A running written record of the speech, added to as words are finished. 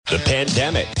the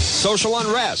pandemic, social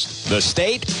unrest, the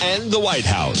state, and the White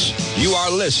House. You are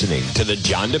listening to The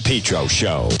John DePetro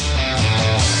Show.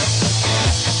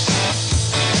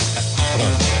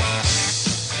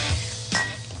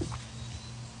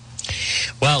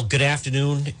 Well, good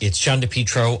afternoon. It's John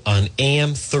DePetro on AM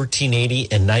 1380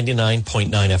 and 99.9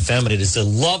 FM. And it is a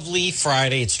lovely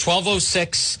Friday. It's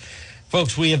 12:06.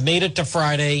 Folks, we have made it to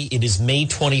Friday. It is May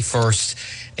 21st,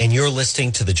 and you're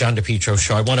listening to the John DePetro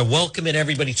Show. I want to welcome in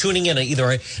everybody tuning in.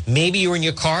 Either maybe you're in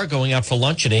your car going out for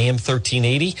lunch at AM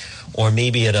 1380, or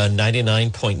maybe at a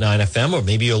 99.9 FM, or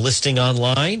maybe you're listening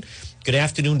online. Good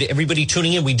afternoon to everybody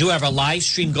tuning in. We do have a live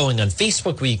stream going on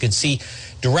Facebook where you can see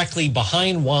directly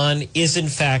behind Juan is, in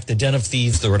fact, the Den of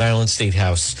Thieves, the Rhode Island State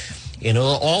House, in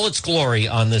all its glory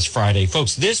on this Friday.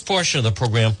 Folks, this portion of the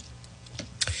program,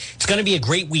 it's going to be a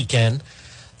great weekend.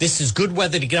 This is good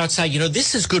weather to get outside. You know,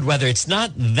 this is good weather. It's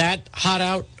not that hot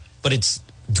out, but it's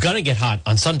going to get hot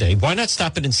on Sunday. Why not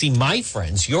stop in and see my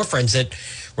friends, your friends at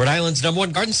Rhode Island's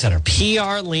 #1 garden center,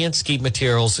 PR Landscape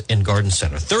Materials and Garden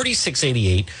Center,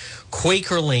 3688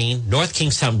 Quaker Lane, North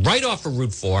Kingstown, right off of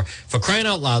Route 4. For crying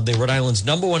out loud, they're Rhode Island's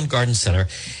 #1 garden center.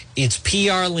 It's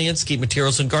PR Landscape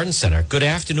Materials and Garden Center. Good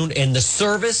afternoon. And the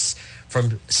service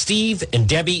from Steve and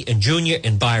Debbie and Junior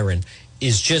and Byron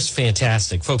is just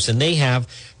fantastic, folks. And they have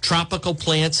tropical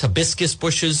plants, hibiscus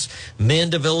bushes,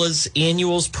 mandavillas,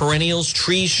 annuals, perennials,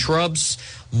 trees, shrubs,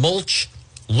 mulch,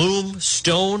 loam,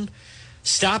 stone.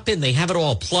 Stop in. They have it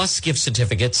all, plus gift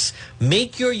certificates.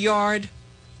 Make your yard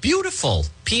beautiful.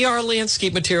 PR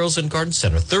Landscape Materials and Garden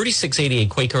Center, 3688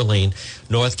 Quaker Lane,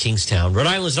 North Kingstown, Rhode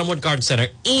Island's #1 garden center.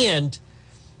 And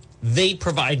they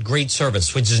provide great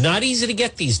service, which is not easy to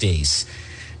get these days.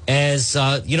 As,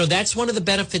 you know, that's one of the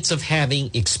benefits of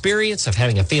having experience, of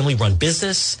having a family-run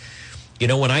business. You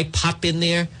know, when I pop in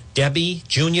there, Debbie,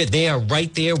 Junior, they are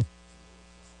right there.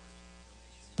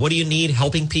 What do you need?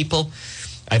 Helping people.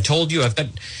 I've told you, I've got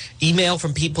email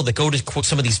from people that go to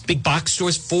some of these big box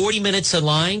stores, 40 minutes in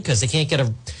line because they can't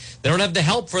they don't have the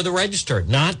help for the register.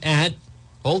 Not at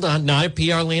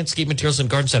PR Landscape Materials and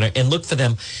Garden Center. And look for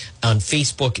them on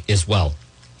Facebook as well.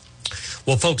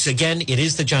 Well, folks, again, it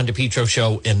is the John DePetro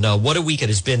Show, and what a week it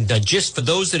has been. Just for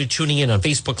those that are tuning in on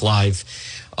Facebook Live,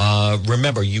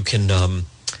 remember, you can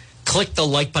click the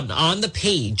like button on the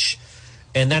page,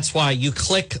 and that's why you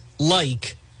click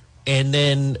like, and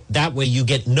then that way you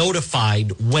get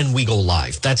notified when we go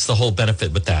live. That's the whole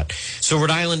benefit with that. So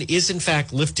Rhode Island is, in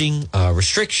fact, lifting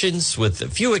restrictions with a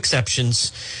few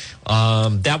exceptions.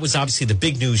 That was obviously the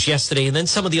big news yesterday, and then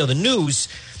some of the other news.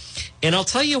 And I'll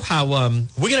tell you how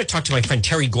we're going to talk to my friend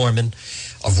Terry Gorman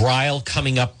of Ryle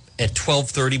coming up at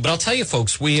 12:30. But I'll tell you,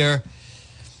 folks, where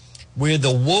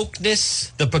the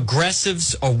wokeness, the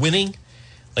progressives are winning.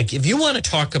 Like, if you want to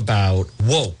talk about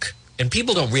woke, and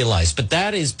people don't realize, but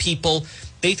that is people,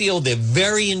 they feel they're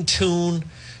very in tune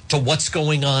to what's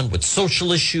going on with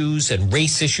social issues and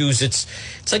race issues. It's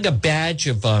like a badge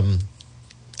of,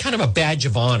 kind of a badge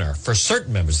of honor for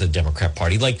certain members of the Democrat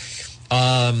Party. Like,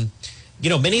 you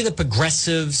know, many of the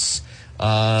progressives,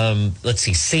 let's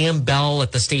see, Sam Bell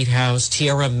at the State House,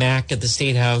 Tiara Mack at the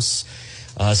State House,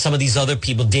 some of these other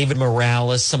people, David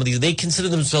Morales, some of these, they consider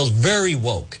themselves very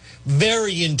woke,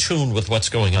 very in tune with what's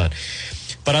going on.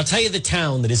 But I'll tell you the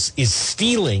town that is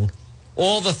stealing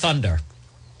all the thunder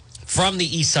from the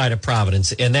east side of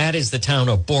Providence, and that is the town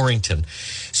of Borrington.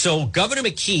 So Governor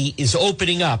McKee is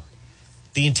opening up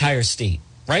the entire state,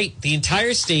 right? The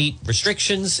entire state,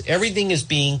 restrictions, everything is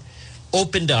being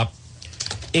opened up,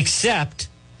 except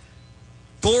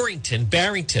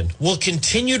Barrington will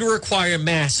continue to require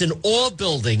masks in all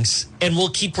buildings and will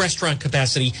keep restaurant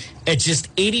capacity at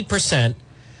just 80%.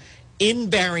 In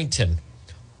Barrington,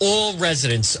 all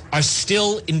residents are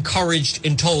still encouraged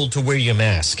and told to wear your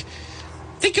mask.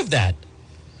 Think of that.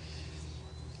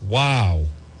 Wow.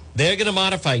 They're going to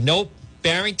modify. Nope.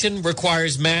 Barrington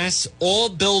requires masks, all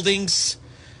buildings,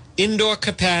 indoor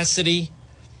capacity,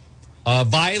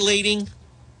 violating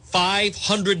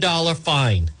 $500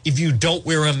 fine if you don't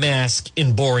wear a mask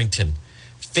in Borrington.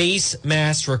 Face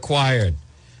mask required.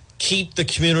 Keep the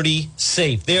community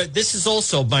safe. This is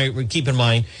also, keep in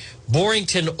mind,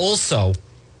 Borrington also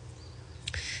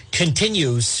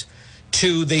continues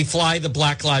they fly the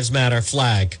Black Lives Matter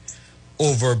flag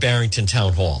over Barrington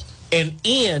Town Hall.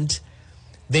 And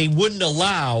they wouldn't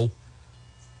allow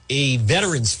a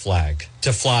veterans flag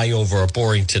to fly over a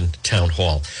Borrington Town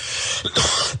Hall.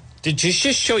 To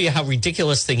just show you how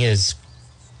ridiculous thing is,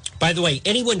 by the way,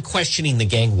 anyone questioning the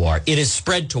gang war, it has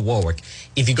spread to Warwick.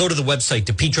 If you go to the website,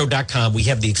 DePetro.com, we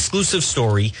have the exclusive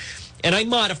story, and I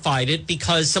modified it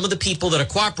because some of the people that are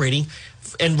cooperating,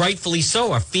 and rightfully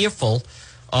so, are fearful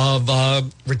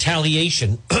of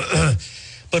retaliation.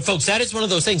 But, folks, that is one of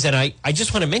those things, and I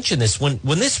just want to mention this. When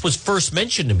this was first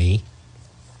mentioned to me,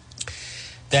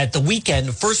 that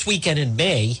the first weekend in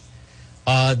May,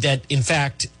 that, in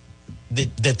fact,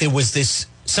 that there was this,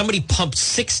 somebody pumped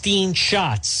 16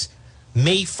 shots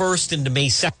May 1st into May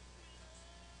 2nd,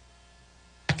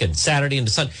 Saturday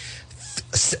into Sunday,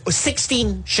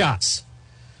 16 shots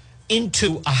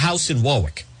into a house in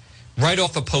Warwick, right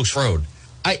off of Post Road.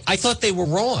 I thought they were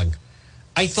wrong.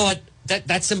 I thought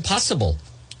that's impossible.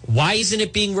 Why isn't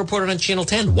it being reported on Channel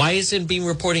 10? Why isn't it being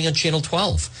reporting on Channel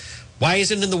 12? Why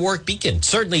isn't it in the Warwick Beacon?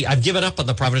 Certainly, I've given up on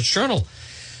the Providence Journal.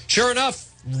 Sure enough,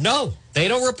 no, they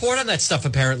don't report on that stuff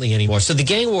apparently anymore. So the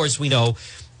gang wars, we know,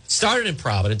 started in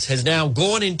Providence, has now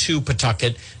gone into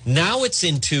Pawtucket. Now it's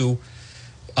into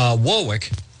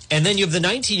Warwick. And then you have the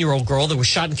 19-year-old girl that was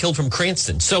shot and killed from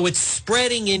Cranston. So it's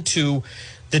spreading into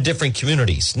the different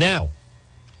communities. Now,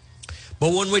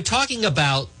 but when we're talking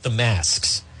about the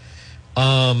masks,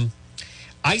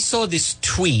 I saw this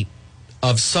tweet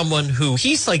of someone who,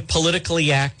 he's like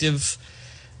politically active,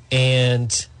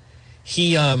 and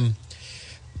he,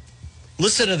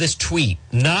 listen to this tweet.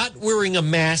 Not wearing a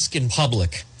mask in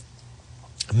public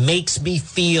makes me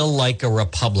feel like a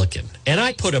Republican. And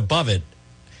I put above it,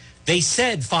 they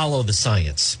said follow the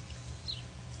science.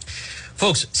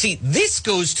 Folks, see, this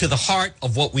goes to the heart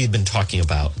of what we've been talking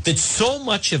about. That so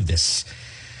much of this,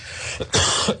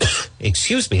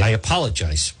 excuse me, I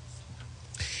apologize.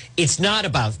 It's not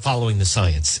about following the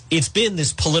science. It's been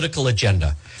this political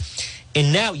agenda.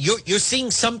 And now you're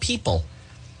seeing some people,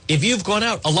 if you've gone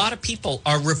out, a lot of people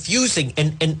are refusing.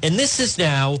 And this is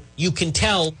now, you can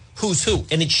tell who's who.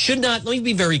 And it should not, let me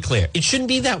be very clear, it shouldn't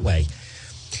be that way.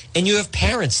 And you have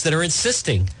parents that are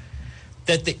insisting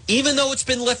that even though it's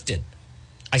been lifted,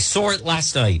 I saw it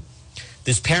last night.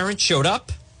 This parent showed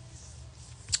up.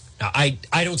 Now, I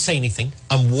don't say anything.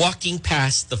 I'm walking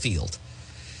past the field.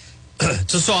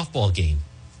 It's a softball game.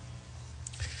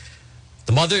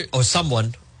 The mother or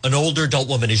someone, an older adult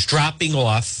woman, is dropping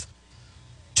off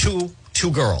two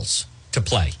girls to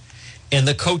play. And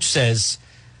the coach says,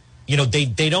 you know, they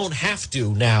don't have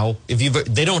to now.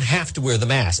 They don't have to wear the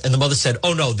mask. And the mother said,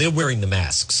 oh, no, they're wearing the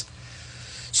masks.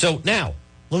 So now,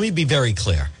 let me be very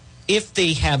clear. If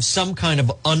they have some kind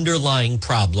of underlying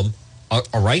problem, all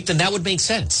right, then that would make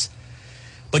sense.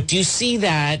 But do you see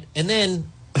that? And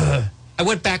then I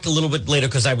went back a little bit later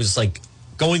because I was like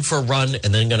going for a run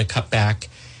and then going to cut back.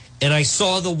 And I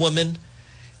saw the woman,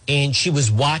 and she was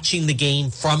watching the game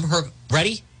from her,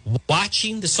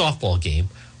 watching the softball game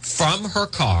from her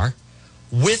car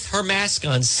with her mask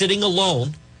on, sitting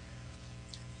alone.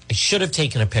 I should have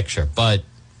taken a picture, but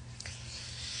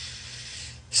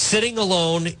sitting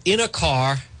alone in a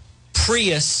car,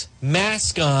 Prius,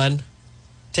 mask on.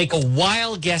 Take a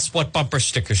wild guess what bumper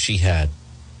sticker she had.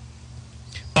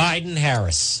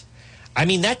 Biden-Harris. I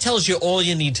mean, that tells you all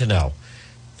you need to know.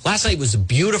 Last night was a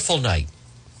beautiful night.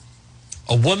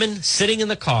 A woman sitting in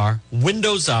the car,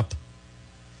 windows up,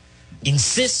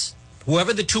 insists,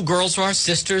 whoever the two girls are,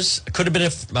 sisters, it could have been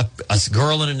a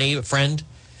girl and a neighbor friend,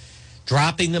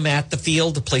 dropping them at the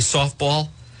field to play softball.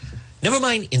 Never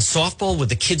mind in softball where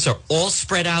the kids are all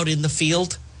spread out in the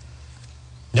field.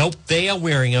 Nope, they are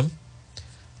wearing them.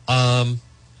 And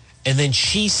then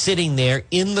she's sitting there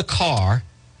in the car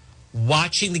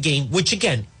watching the game, which,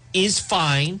 again, is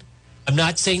fine. I'm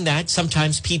not saying that.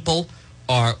 Sometimes people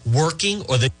are working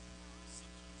or they're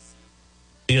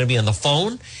going to be on the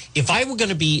phone. If I were going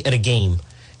to be at a game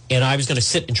and I was going to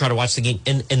sit and try to watch the game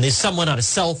and there's someone on a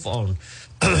cell phone,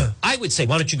 I would say,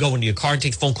 why don't you go into your car and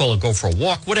take the phone call or go for a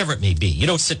walk, whatever it may be. You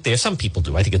don't sit there. Some people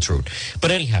do. I think it's rude.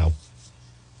 But anyhow,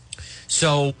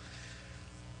 so,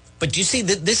 but do you see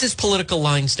that this is political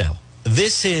lines now?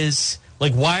 This is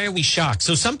like, why are we shocked?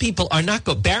 So some people are not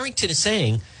Barrington is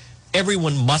saying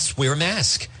everyone must wear a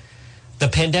mask. The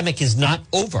pandemic is not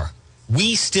over.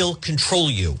 We still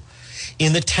control you.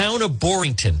 In the town of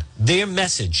Borington, their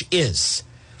message is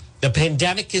the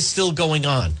pandemic is still going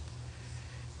on.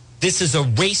 This is a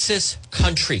racist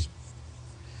country.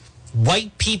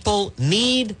 White people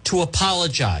need to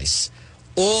apologize.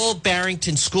 All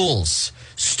Barrington schools,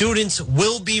 students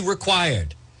will be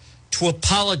required to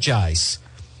apologize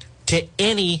to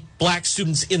any black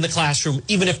students in the classroom,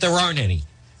 even if there aren't any.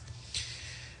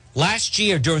 Last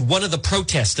year, during one of the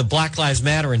protests of Black Lives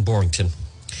Matter in Borington,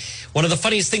 one of the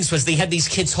funniest things was they had these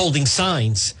kids holding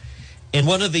signs, and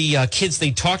one of the kids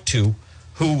they talked to,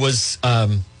 who was,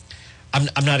 I'm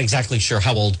not exactly sure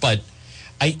how old, but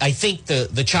I think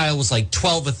the child was like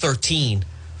 12 or 13,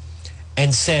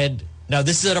 and said, now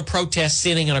this is at a protest,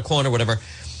 sitting in a corner, whatever.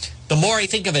 The more I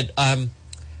think of it,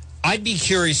 I'd be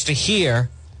curious to hear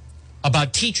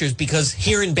about teachers because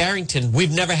here in Barrington,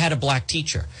 we've never had a black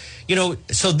teacher. You know,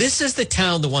 so this is the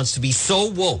town that wants to be so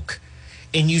woke,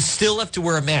 and you still have to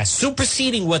wear a mask,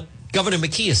 superseding what Governor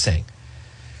McKee is saying.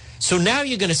 So now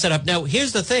you're going to set up. Now,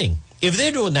 here's the thing. If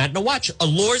they're doing that, now watch,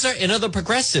 Elorza and other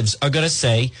progressives are going to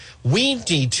say, we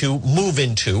need to move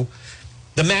into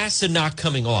the masks are not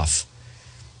coming off.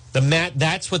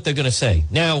 That's what they're going to say.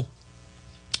 Now,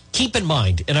 keep in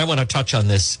mind, and I want to touch on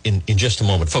this in just a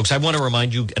moment. Folks, I want to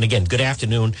remind you, and again, good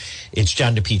afternoon. It's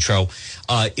John DePietro.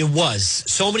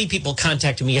 So many people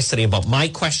contacted me yesterday about my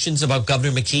questions about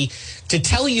Governor McKee. To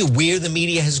tell you where the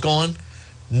media has gone,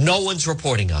 no one's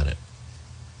reporting on it.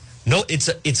 No,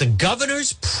 it's a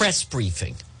governor's press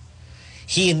briefing.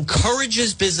 He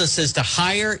encourages businesses to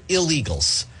hire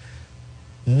illegals.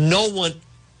 No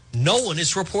one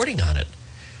is reporting on it.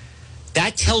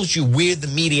 That tells you where the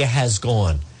media has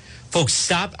gone. Folks,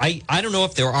 stop. I don't know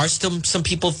if there are still some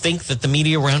people think that the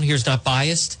media around here is not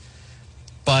biased,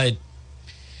 but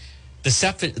the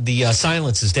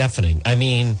silence is deafening. I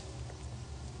mean,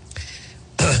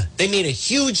 they made a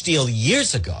huge deal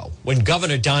years ago when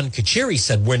Governor Don Kachiri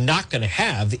said we're not going to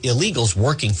have illegals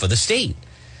working for the state.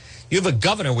 You have a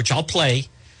governor, which I'll play,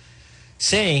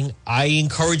 saying, I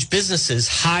encourage businesses,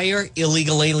 hire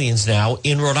illegal aliens now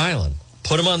in Rhode Island.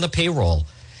 Put them on the payroll,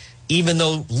 even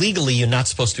though legally you're not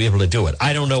supposed to be able to do it.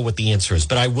 I don't know what the answer is,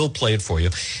 but I will play it for you.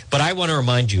 But I want to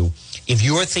remind you, if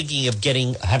you're thinking of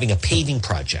having a paving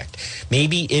project,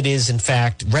 maybe it is, in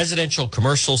fact, residential,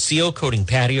 commercial, CO coating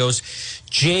patios,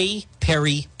 J.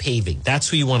 Perry Paving. That's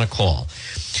who you want to call.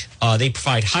 They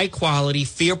provide high quality,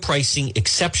 fair pricing,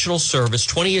 exceptional service,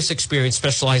 20 years experience,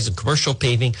 specialized in commercial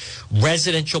paving,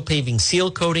 residential paving, seal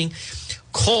coating.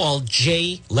 Call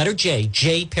J.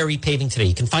 Perry Paving today.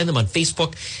 You can find them on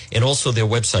Facebook and also their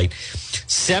website,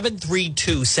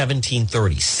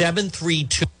 732-1730.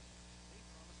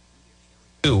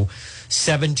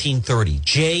 732-1730.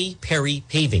 J. Perry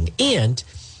Paving. And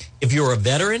if you're a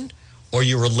veteran or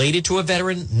you're related to a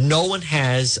veteran, no one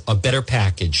has a better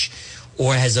package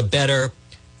or has a better,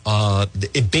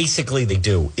 basically they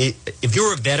do. If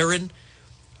you're a veteran,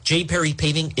 J. Perry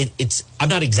Paving, I'm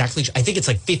not exactly sure. I think it's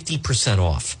like 50%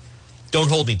 off. Don't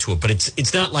hold me to it, but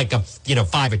it's not like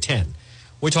 5 or 10.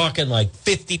 We're talking like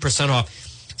 50% off.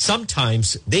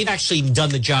 Sometimes they've actually done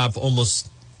the job almost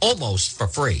for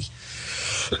free.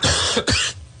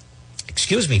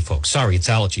 Excuse me, folks. Sorry, it's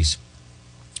allergies.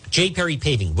 J. Perry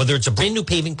Paving, whether it's a brand new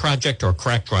paving project or a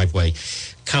cracked driveway,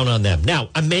 count on them. Now,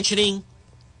 I'm mentioning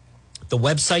the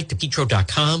website,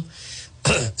 depetro.com.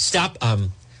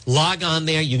 Log on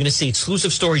there. You're going to see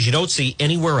exclusive stories you don't see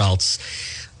anywhere else.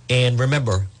 And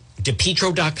remember,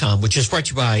 depetro.com, which is brought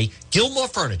to you by Gilmore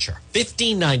Furniture,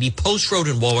 1590 Post Road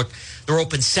in Warwick. They're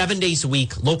open 7 days a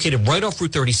week, located right off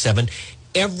Route 37.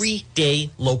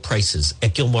 Everyday low prices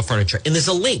at Gilmore Furniture. And there's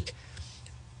a link.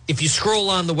 If you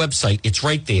scroll on the website, it's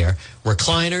right there.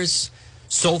 Recliners,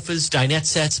 sofas, dinette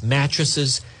sets,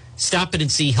 mattresses. Stop it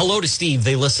and see. Hello to Steve.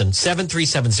 They listen.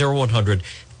 737-0100.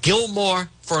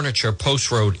 Gilmore Furniture, Post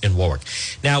Road in Warwick.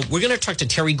 Now, we're going to talk to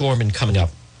Terry Gorman coming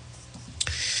up.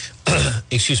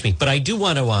 Excuse me. But I do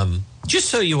want to, just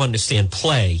so you understand,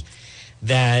 play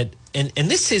that, and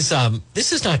this is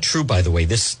not true, by the way,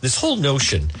 this whole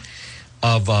notion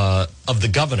of the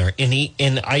governor,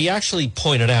 and I actually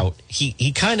pointed out,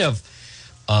 he kind of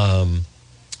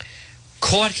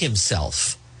caught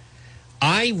himself.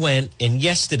 I went, and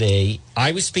yesterday,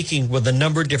 I was speaking with a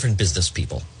number of different business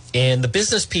people. And the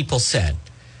business people said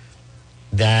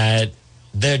that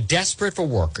they're desperate for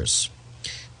workers.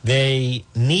 They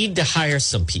need to hire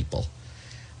some people.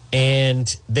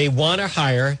 And they want to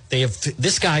hire, they have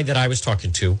this guy that I was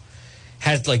talking to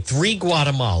has like 3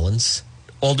 Guatemalans,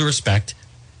 all due respect,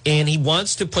 and he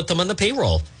wants to put them on the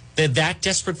payroll. They're that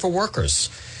desperate for workers.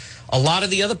 A lot of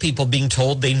the other people being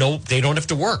told they know they don't have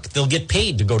to work. They'll get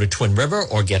paid to go to Twin River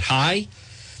or get high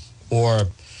or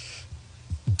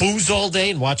booze all day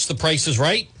and watch The Price is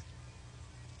Right.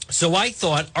 So I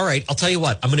thought, all right, I'll tell you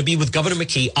what. I'm going to be with Governor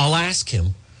McKee. I'll ask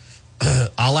him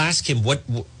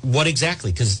what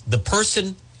exactly, because the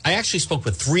person, I actually spoke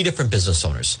with 3 different business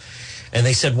owners, and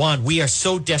they said, Juan, we are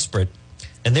so desperate,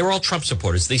 and they were all Trump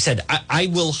supporters. They said, I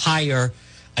will hire,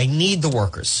 I need the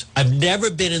workers. I've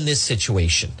never been in this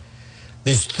situation.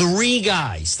 There's 3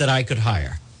 guys that I could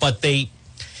hire, but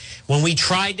when we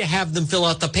tried to have them fill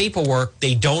out the paperwork,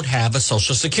 they don't have a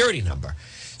Social Security number.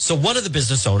 So one of the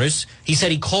business owners, he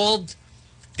said he called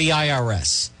the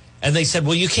IRS, and they said,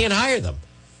 well, you can't hire them.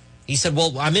 He said,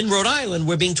 well, I'm in Rhode Island.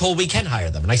 We're being told we can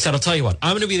hire them. And I said, I'll tell you what,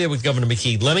 I'm going to be there with Governor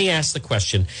McKee. Let me ask the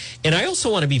question. And I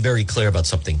also want to be very clear about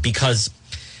something, because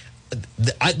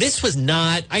this was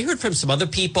not, I heard from some other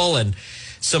people and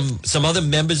some other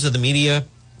members of the media,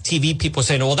 TV people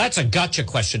saying, well, that's a gotcha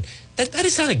question. That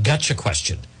is not a gotcha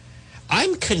question.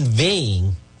 I'm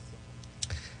conveying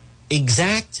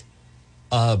exact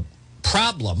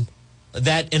problem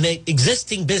that an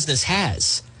existing business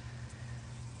has,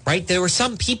 right? There were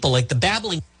some people like the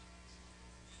babbling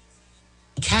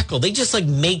cackle. They just like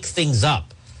make things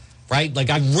up, right? Like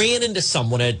I ran into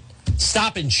someone at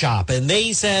Stop and Shop and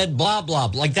they said blah, blah,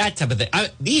 blah, like that type of thing.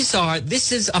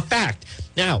 This is a fact.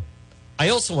 Now, I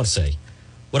also want to say,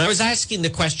 when I was asking the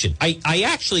question, I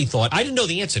actually thought, I didn't know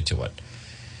the answer to it,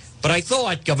 but I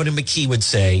thought Governor McKee would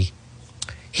say,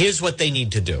 here's what they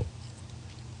need to do.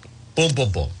 Boom,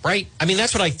 boom, boom, right? I mean,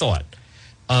 that's what I thought.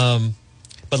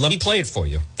 But let me play it for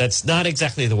you. That's not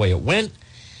exactly the way it went.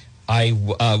 I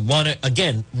want to,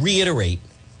 again, reiterate,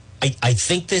 I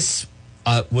think this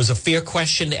was a fair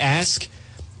question to ask.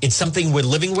 It's something we're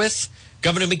living with.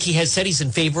 Governor McKee has said he's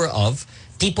in favor of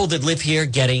people that live here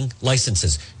getting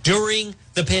licenses. During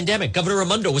the pandemic, Governor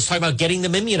Raimondo was talking about getting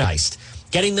them immunized,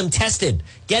 getting them tested,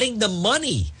 getting the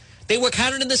money. They were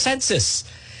counted in the census.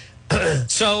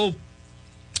 So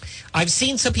I've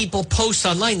seen some people post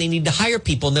online they need to hire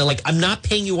people, and they're like, I'm not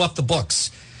paying you off the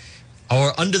books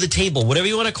or under the table, whatever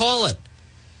you want to call it.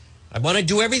 I want to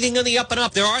do everything on the up and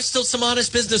up. There are still some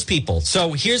honest business people.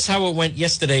 So here's how it went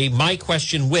yesterday. My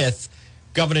question with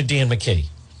Governor Dan McKee.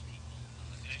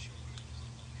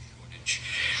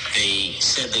 They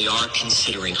said they are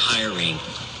considering hiring,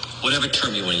 whatever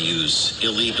term you want to use,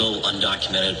 illegal,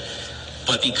 undocumented,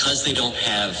 but because they don't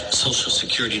have social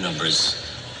security numbers,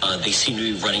 they seem to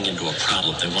be running into a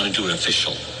problem. They want to do it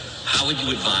official. How would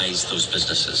you advise those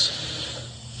businesses?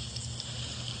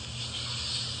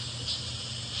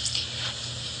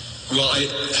 Well,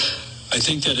 I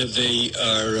think that if they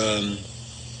are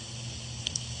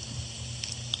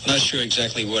not sure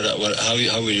exactly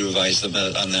how would you advise them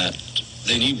on that.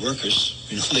 They need workers.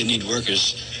 They need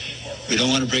workers. We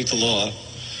don't want to break the law.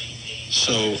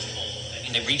 So,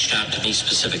 they reached out to me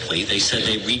specifically. They said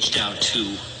they reached out to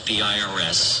the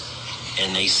IRS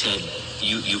and they said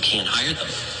you can't hire them.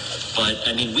 But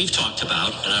I mean, we've talked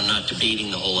about, and I'm not debating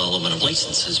the whole element of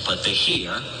licenses, but they're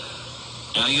here.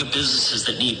 Now you have businesses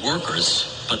that need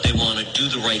workers, but they want to do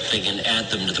the right thing and add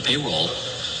them to the payroll.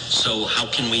 So how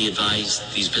can we advise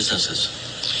these businesses?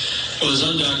 Well, there's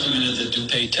undocumented that do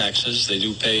pay taxes. They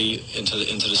do pay into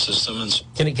the system.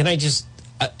 And Can I just,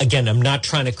 again, I'm not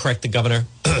trying to correct the governor.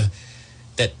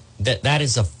 that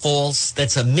is a false,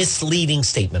 that's a misleading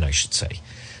statement, I should say.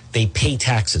 They pay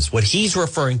taxes. What he's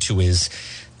referring to is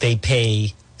they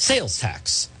pay sales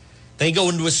tax. They go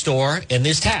into a store and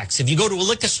there's tax. If you go to a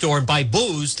liquor store and buy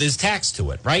booze, there's tax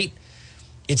to it, right?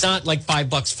 It's not like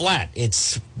 $5 flat.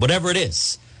 It's whatever it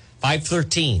is,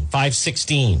 $5.13,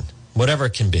 $5.16, whatever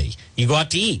it can be. You go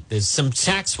out to eat. There's some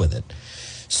tax with it.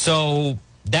 So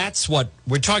that's what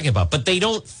we're talking about. But they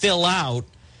don't fill out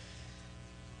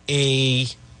a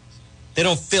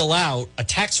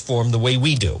tax form the way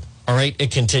we do. All right,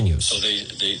 it continues. So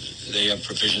they have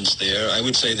provisions there. I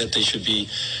would say that they should be.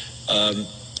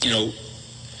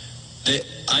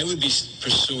 I would be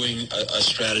pursuing a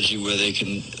strategy where they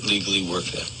can legally work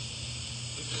there.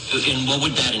 And what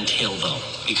would that entail, though?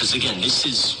 Because, again, this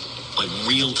is like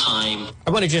real time.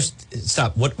 I want to just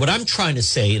stop. What I'm trying to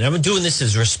say, and I'm doing this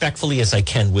as respectfully as I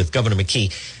can with Governor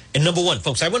McKee. And number one,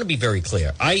 folks, I want to be very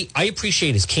clear. I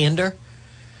appreciate his candor.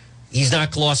 He's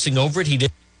not glossing over it. He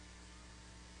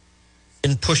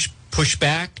didn't push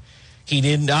back. He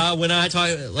didn't, we're not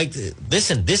talking, like,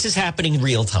 listen, this is happening in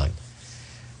real time.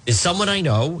 Is someone I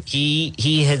know, he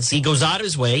goes out of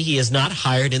his way. He has not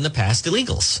hired in the past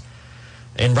illegals.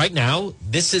 And right now,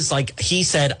 this is like, he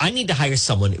said, I need to hire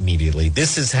someone immediately.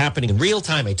 This is happening in real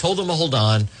time. I told them to hold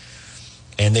on,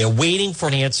 and they're waiting for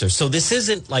an answer. So this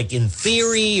isn't like in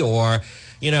theory or,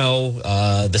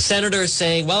 the senator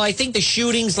saying, well, I think the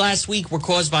shootings last week were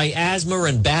caused by asthma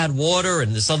and bad water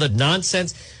and this other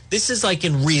nonsense. This is like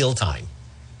in real time,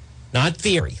 not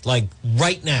theory, like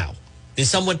right now. There's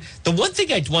someone, the one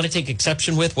thing I want to take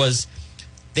exception with was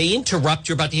they interrupt,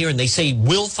 you're about to hear, and they say,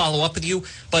 we'll follow up with you.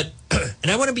 But,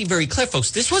 and I want to be very clear,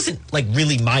 folks, this wasn't like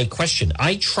really my question.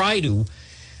 I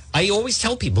always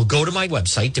tell people, go to my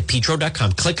website,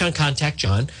 depetro.com, click on Contact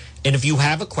John, and if you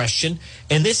have a question,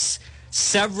 and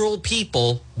several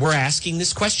people were asking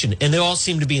this question, and they all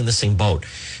seem to be in the same boat.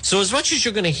 So as much as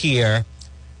you're going to hear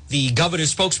the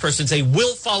governor's spokesperson say,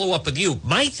 we'll follow up with you.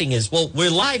 My thing is, well, we're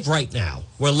live right now.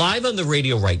 We're live on the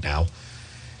radio right now.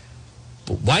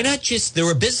 But why not there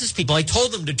are business people. I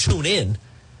told them to tune in.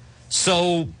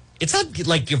 So it's not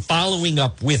like you're following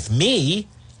up with me.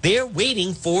 They're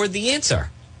waiting for the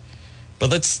answer.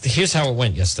 But here's how it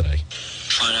went yesterday.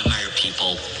 Trying to hire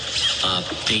people,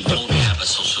 they don't have a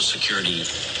Social Security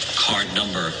card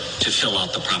number to fill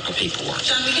out the proper paperwork.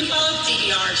 John, we can follow up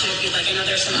DDR too if you'd like. I know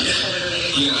there's some other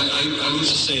COVID-related. Yeah, I would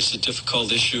just say it's a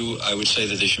difficult issue. I would say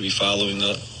that they should be following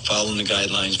the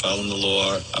guidelines, following the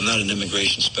law. I'm not an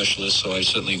immigration specialist, so I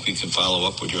certainly think we can follow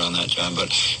up with you on that, John. But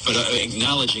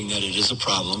acknowledging that it is a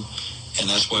problem, and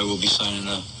that's why we'll be signing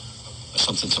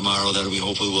something tomorrow that we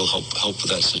hopefully will help with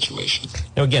that situation.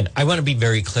 Now, again, I want to be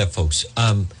very clear, folks.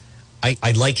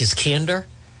 I like his candor.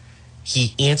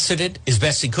 He answered it as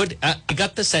best he could. I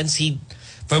got the sense he,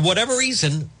 for whatever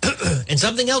reason, and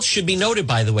something else should be noted,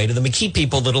 by the way, to the McKee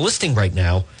people that are listening right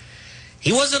now,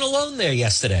 he wasn't alone there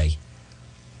yesterday.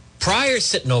 Pryor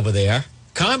sitting over there,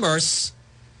 Commerce,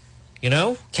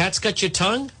 cat's got your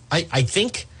tongue. I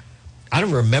think, I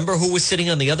don't remember who was sitting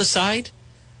on the other side.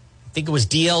 I think it was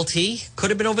DLT.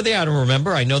 Could have been over there. I don't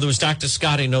remember. I know there was Dr.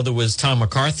 Scott. I know there was Tom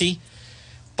McCarthy.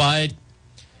 But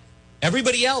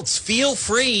everybody else, feel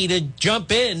free to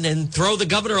jump in and throw the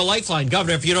governor a lifeline.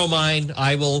 Governor, if you don't mind,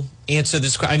 I will answer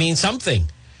this. I mean,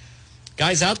 something.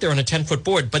 Guys out there on a 10-foot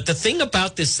board. But the thing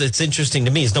about this that's interesting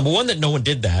to me is, number one, that no one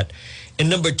did that. And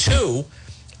number two,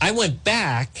 I went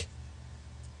back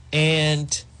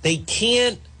and they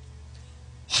can't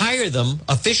hire them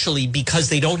officially because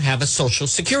they don't have a Social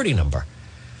Security number.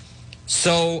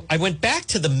 So I went back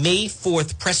to the May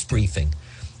 4th press briefing,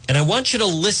 and I want you to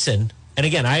listen. And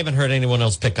again, I haven't heard anyone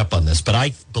else pick up on this, but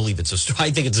I believe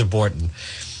I think it's important.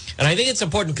 And I think it's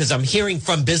important because I'm hearing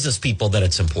from business people that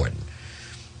it's important.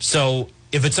 So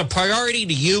if it's a priority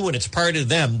to you and it's a priority to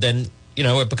them, then,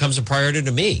 it becomes a priority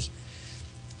to me.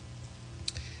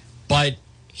 But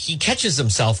he catches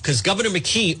himself because Governor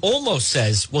McKee almost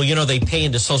says, well, they pay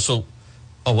into social.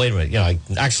 Oh, wait a minute.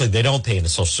 Actually, they don't pay into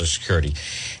Social Security.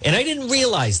 And I didn't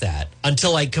realize that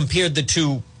until I compared the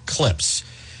two clips.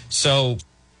 So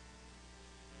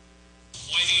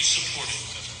why do you support it?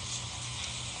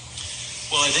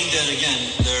 Well, I think that,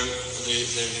 again, they're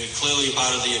clearly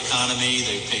part of the economy.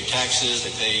 They pay taxes.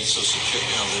 They pay Social Security.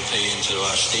 They pay into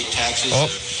our state taxes. Oh,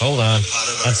 hold on.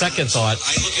 On second thought,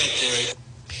 I look at their...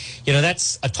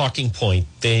 that's a talking point.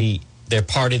 They're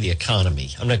part of the economy.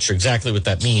 I'm not sure exactly what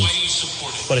that means, why do you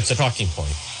support it? But it's a talking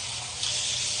point.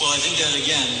 Well, I think that,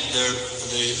 again, they're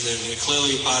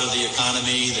clearly part of the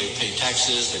economy. They pay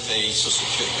taxes. They pay Social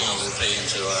Security. They pay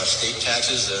into our state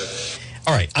taxes.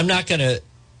 All right. I'm not going to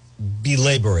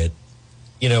belabor it.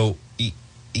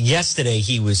 Yesterday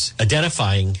he was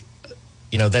identifying,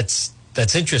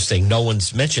 that's interesting. No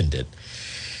one's mentioned it.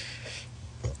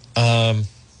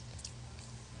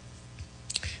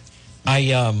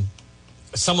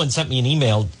 Someone sent me an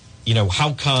email,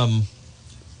 how come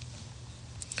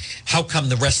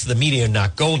the rest of the media are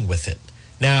not going with it?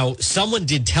 Now, someone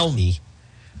did tell me,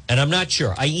 and I'm not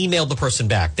sure. I emailed the person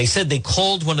back. They said they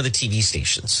called one of the TV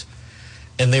stations,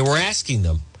 and they were asking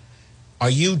them,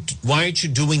 why aren't you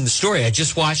doing the story? I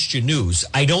just watched your news.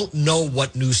 I don't know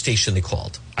what news station they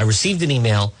called. I received an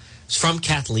email. It's from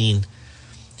Kathleen.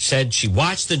 Said she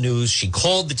watched the news. She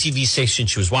called the TV station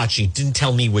she was watching. Didn't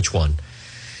tell me which one.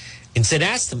 And said,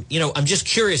 ask them, I'm just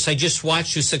curious. I just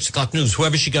watched your 6 o'clock news,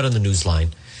 whoever she got on the news line.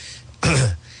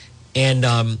 and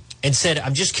said,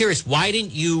 I'm just curious, why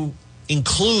didn't you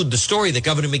include the story that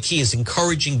Governor McKee is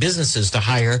encouraging businesses to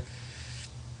hire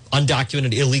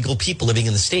undocumented illegal people living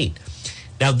in the state?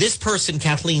 Now, this person,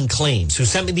 Kathleen, claims, who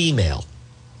sent me the email,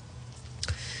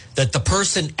 that the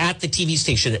person at the TV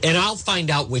station, and I'll find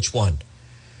out which one,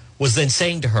 was then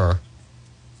saying to her,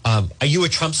 are you a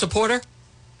Trump supporter?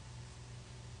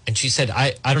 And she said,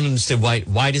 I don't understand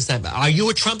why does that matter? Are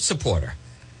you a Trump supporter?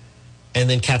 And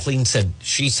then Kathleen said,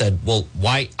 well,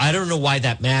 why? I don't know why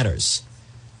that matters.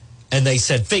 And they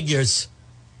said, figures.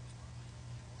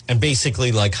 And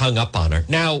basically hung up on her.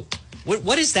 Now,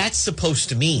 what is that supposed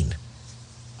to mean?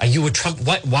 Are you a Trump?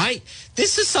 Why?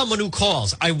 This is someone who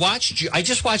calls. I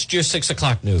just watched your 6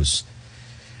 o'clock news.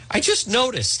 I just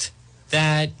noticed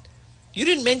that you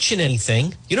didn't mention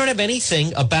anything. You don't have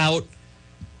anything about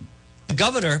the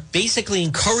governor basically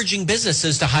encouraging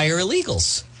businesses to hire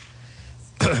illegals.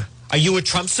 Are you a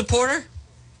Trump supporter?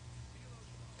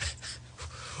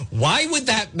 Why would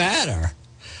that matter?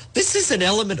 This is an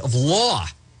element of law.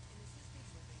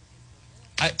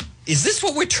 Is this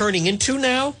what we're turning into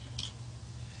now?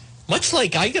 Much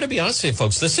like, I got to be honest with you,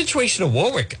 folks, the situation of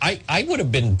Warwick, I would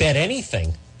have been bet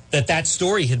anything that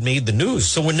story had made the news.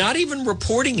 So we're not even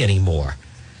reporting anymore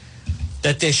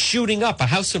that they're shooting up a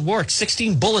house in Warwick,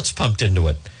 16 bullets pumped into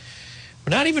it.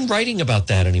 We're not even writing about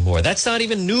that anymore. That's not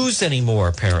even news anymore,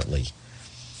 apparently.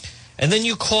 And then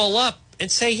you call up and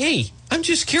say, hey, I'm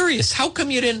just curious. How come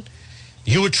you didn't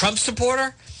You a Trump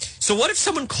supporter? So what if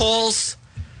someone calls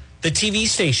the TV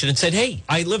station and said, hey,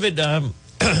 I live in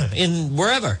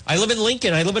wherever. I live in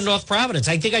Lincoln. I live in North Providence.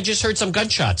 I think I just heard some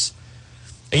gunshots.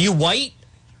 Are you white?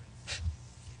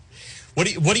 What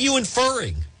are you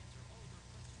inferring?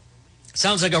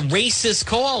 Sounds like a racist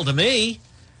call to me.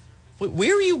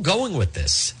 Where are you going with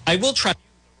this? I will try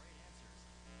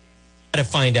to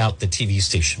find out the TV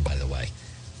station, by the way.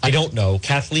 I don't know.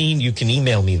 Kathleen, you can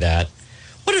email me that.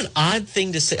 What an odd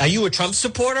thing to say. Are you a Trump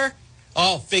supporter?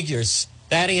 Oh, figures.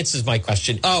 That answers my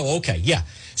question. Oh, okay. Yeah.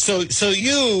 So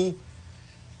you,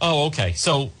 oh, okay.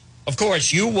 So, of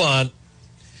course, you want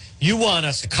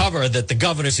us to cover that the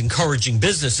governor's encouraging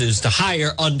businesses to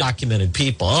hire undocumented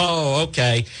people. Oh,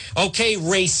 okay. Okay,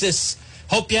 racists.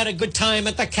 Hope you had a good time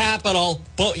at the Capitol.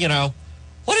 But,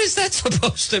 what is that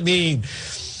supposed to mean?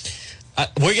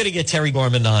 We're going to get Terry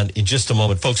Gorman on in just a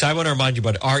moment. Folks, I want to remind you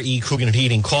about R.E. Coogan and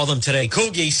Heating. Call them today.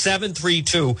 Coogie,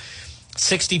 732-6562.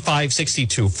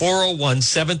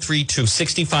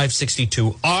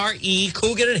 401-732-6562. R.E.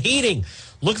 Coogan and Heating.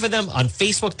 Look for them on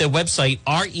Facebook, their website,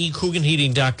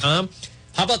 recooganheating.com.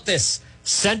 How about this?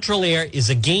 Central Air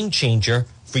is a game changer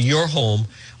for your home.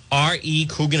 R.E.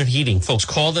 Coogan and Heating. Folks,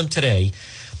 call them today.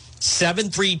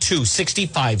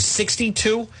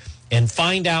 732-6562 and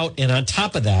find out. And on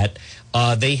top of that,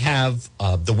 they have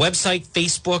the website,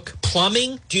 Facebook,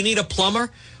 plumbing. Do you need a plumber?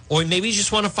 Or maybe you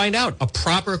just want to find out a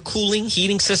proper cooling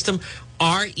heating system.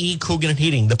 R.E. Coogan and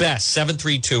Heating, the best.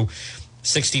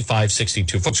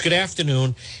 732-6562. Folks, good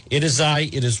afternoon. It is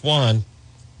Juan.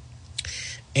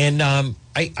 And I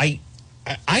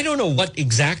don't know what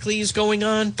exactly is going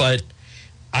on, but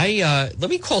let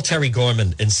me call Terry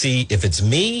Gorman and see if it's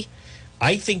me.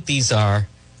 I think these are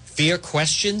fair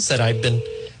questions that I've been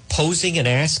posing and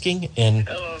asking. And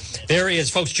there he is.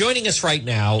 Folks, joining us right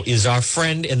now is our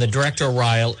friend and the director of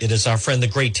RILE. It is our friend, the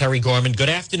great Terry Gorman. Good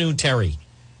afternoon, Terry.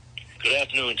 Good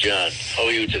afternoon, John. How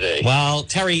are you today? Well,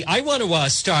 Terry, I want to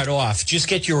start off, just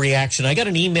get your reaction. I got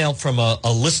an email from a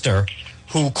listener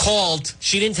who called.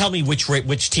 She didn't tell me which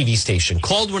TV station.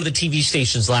 Called one of the TV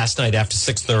stations last night after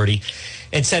 6:30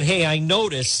 and said, hey, I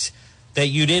noticed that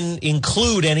you didn't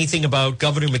include anything about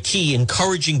Governor McKee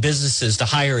encouraging businesses to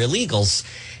hire illegals.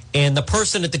 And the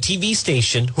person at the TV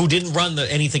station who didn't run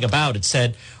anything about it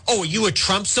said, oh, are you a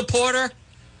Trump supporter?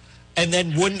 And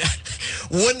then wouldn't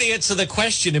answer the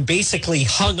question and basically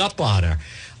hung up on her.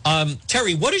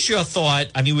 Terry, what is your thought?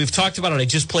 I mean, we've talked about it. I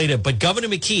just played it. But Governor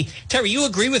McKee, Terry, you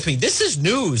agree with me. This is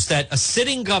news that a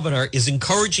sitting governor is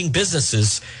encouraging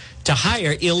businesses to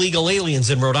hire illegal aliens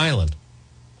in Rhode Island.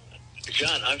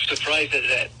 John, I'm surprised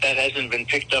that hasn't been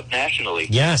picked up nationally.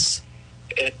 Yes.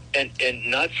 And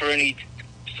not for any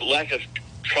lack of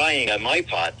trying on my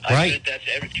part. Right. I said that's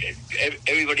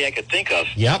everybody I could think of.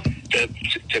 Yep.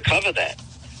 To cover that.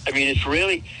 I mean, it's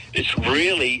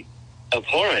really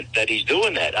abhorrent that he's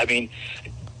doing that. I mean,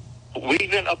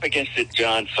 we've been up against it,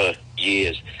 John, for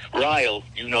years. RILE,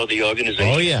 you know the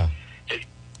organization. Oh, yeah.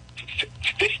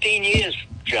 15 years,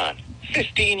 John.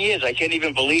 15 years. I can't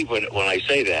even believe when I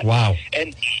say that. Wow.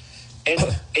 And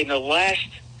in the last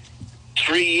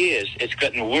 3 years, it's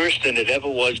gotten worse than it ever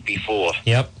was before.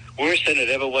 Yep. Worse than it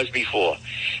ever was before.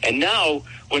 And now,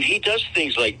 when he does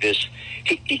things like this,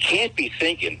 he can't be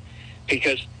thinking,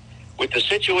 because with the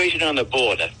situation on the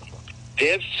border,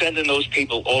 they're sending those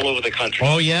people all over the country.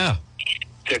 Oh, yeah.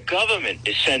 The government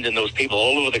is sending those people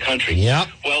all over the country. Yep.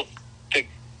 Well,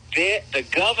 the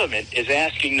government is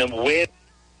asking them where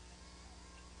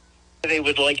they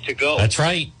would like to go. That's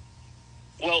right.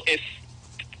 Well, if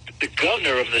the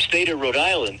governor of the state of Rhode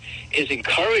Island is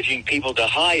encouraging people to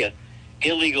hire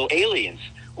illegal aliens,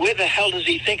 where the hell does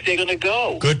he think they're going to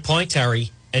go? Good point,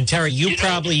 Terry. And Terry, you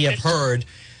probably have heard,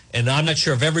 and I'm not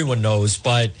sure if everyone knows,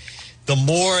 but the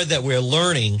more that we're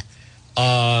learning,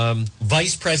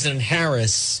 Vice President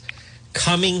Harris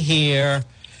coming here,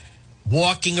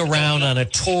 walking around on a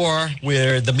tour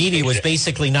where the media was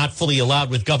basically not fully allowed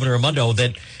with Governor Raimondo,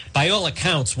 that by all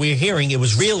accounts, we're hearing it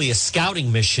was really a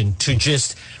scouting mission to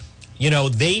just,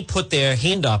 they put their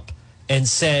hand up and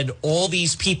said, all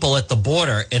these people at the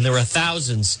border, and there are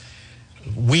thousands,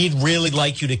 we'd really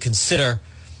like you to consider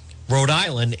Rhode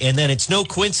Island. And then it's no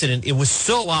coincidence. It was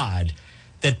so odd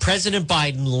that President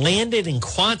Biden landed in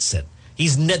Quonset.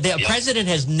 The president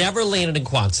has never landed in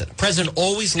Quonset. The president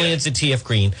always lands at TF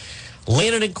Green.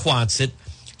 Landed in Quonset.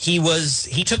 He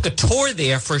took a tour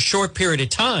there for a short period of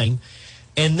time,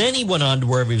 and then he went on to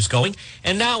wherever he was going.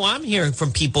 And now I'm hearing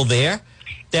from people there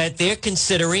that they're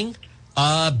considering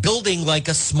building like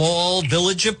a small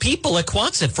village of people at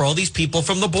Quonset for all these people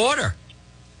from the border.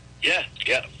 Yeah.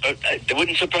 But it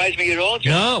wouldn't surprise me at all,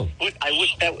 John. No. I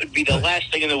wish that would be the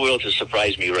last thing in the world to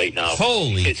surprise me right now.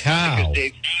 Holy cow.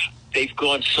 Because they've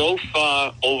gone so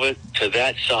far over to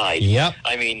that side. Yep.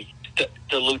 I mean,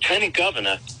 the lieutenant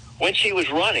governor, when she was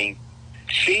running,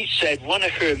 she said one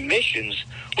of her missions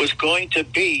was going to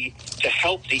be to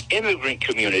help the immigrant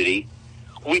community,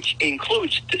 which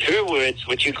includes, her words,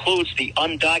 which includes the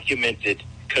undocumented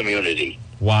community.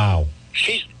 Wow.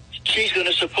 She's going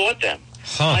to support them.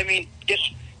 Huh. I mean,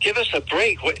 give us a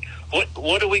break.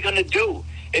 What are we going to do?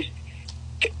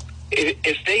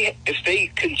 If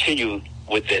they continue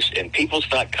with this and people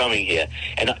start coming here,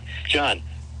 and John,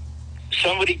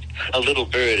 somebody, a little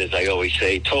bird, as I always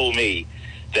say, told me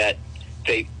that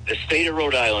the state of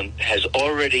Rhode Island has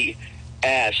already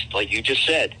asked, like you just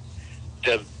said,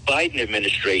 the Biden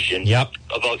administration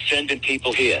about sending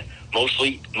people here,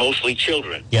 mostly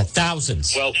children. Yeah,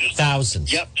 thousands. Well,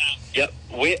 thousands. Yep.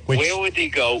 Where would they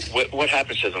go? What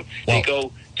happens to them? Well, they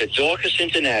go to Dorcas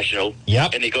International,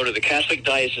 and they go to the Catholic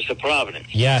Diocese of Providence.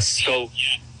 Yes. So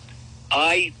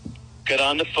I got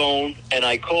on the phone and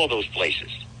I called those places.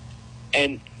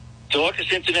 And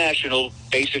Dorcas International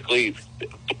basically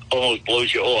almost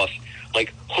blows you off.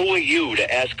 Like, who are you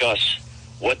to ask us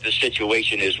what the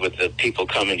situation is with the people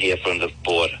coming here from the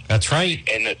border? That's right.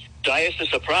 And the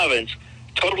Diocese of Providence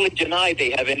totally denied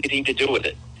they have anything to do with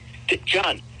it.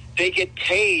 John, they get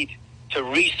paid to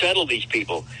resettle these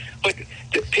people. But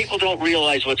the people don't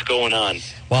realize what's going on.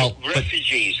 Well,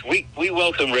 refugees. We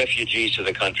welcome refugees to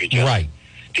the country, John. Right.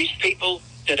 These people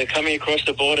that are coming across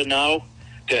the border now,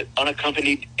 that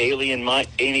unaccompanied alien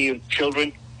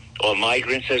children, or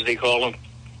migrants as they call them,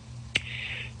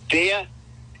 they're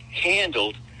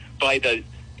handled by the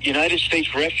United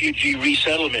States Refugee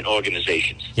Resettlement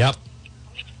Organizations. Yep.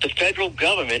 The federal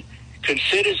government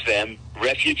considers them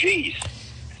refugees.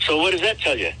 So what does that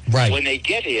tell you? Right. When they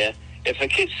get here, if a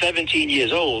kid's 17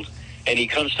 years old and he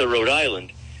comes to Rhode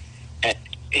Island,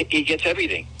 he gets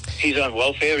everything. He's on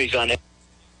welfare. He's on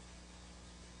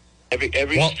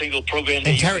every single program.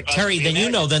 And Terry,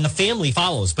 then then the family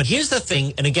follows. But here's the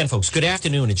thing, and again, folks, good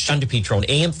afternoon. It's John DePietro on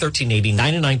AM 1380,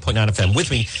 99.9 FM. With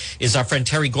me is our friend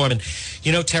Terry Gorman.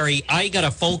 You know, Terry, I got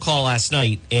a phone call last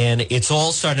night, and it's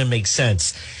all starting to make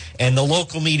sense. And the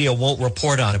local media won't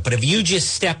report on it. But if you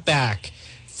just step back,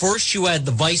 first you had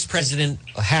the Vice President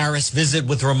Harris visit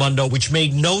with Raimondo, which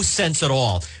made no sense at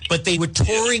all. But they were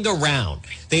touring around.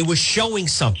 They were showing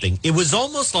something. It was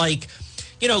almost like,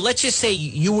 you know, let's just say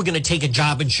you were going to take a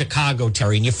job in Chicago,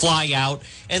 Terry, and you fly out,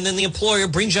 and then the employer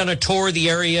brings you on a tour of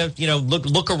the area, you know,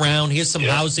 look around, here's some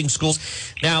housing, schools.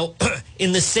 Now,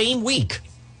 in the same week,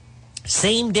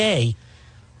 same day,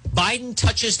 Biden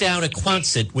touches down at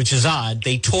Quonset, which is odd.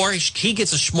 They tour, he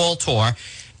gets a small tour,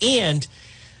 and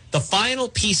the final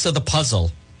piece of the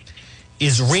puzzle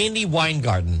is Randy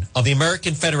Weingarten of the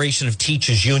American Federation of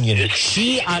Teachers Union.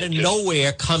 She, out of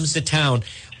nowhere, comes to town.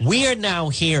 We are now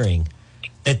hearing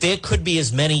that there could be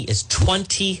as many as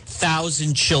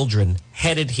 20,000 children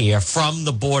headed here from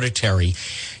the border, Terry.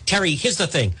 Terry, here's the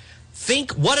thing.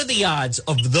 Think, what are the odds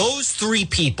of those three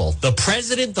people, the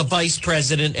president, the vice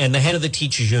president, and the head of the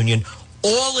teachers union,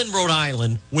 all in Rhode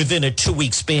Island within a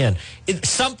 2-week span?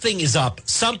 Something is up.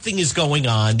 Something is going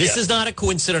on. This is not a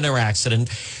coincidence or accident.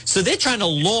 So they're trying to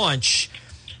launch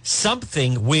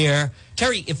something where,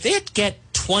 Terry, if they get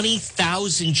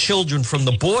 20,000 children from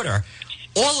the border,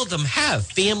 all of them have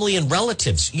family and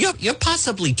relatives. You're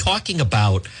possibly talking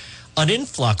about an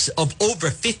influx of over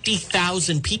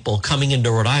 50,000 people coming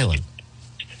into Rhode Island.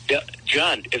 Yeah,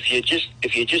 John,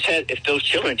 if those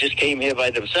children just came here by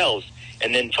themselves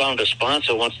and then found a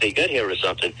sponsor once they got here or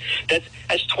something,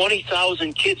 that's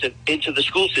 20,000 kids into the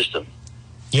school system.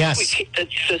 Yes.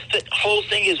 The whole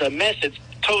thing is a mess. It's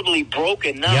totally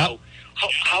broken now. Yep.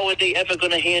 How are they ever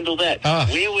going to handle that?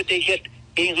 Where would they get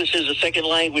English as a second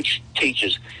language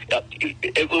teachers?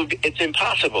 It's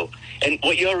impossible. And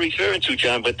what you're referring to,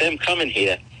 John, with them coming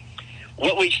here,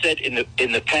 what we said in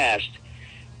the past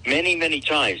many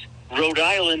times, Rhode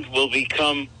Island will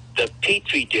become the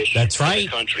petri dish of the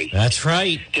country. That's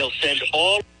right. They'll send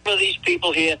all of these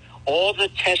people here. All the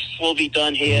tests will be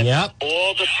done here. Yep.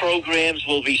 All the programs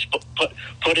will be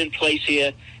put in place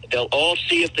here. They'll all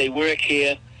see if they work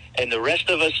here, and the rest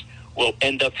of us will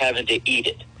end up having to eat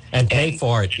it. And pay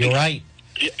for it. You're right.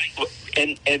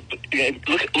 And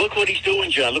look what he's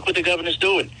doing, John. Look what the governor's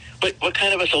doing. But what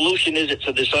kind of a solution is it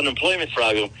to this unemployment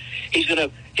problem? He's gonna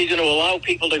allow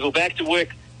people to go back to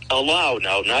work. Allow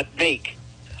now, not make.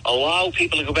 Allow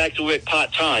people to go back to work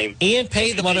part-time. And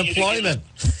pay them unemployment.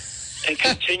 And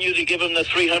continue to give them the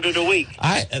 $300 a week.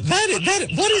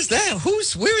 What is that?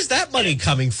 Where is that money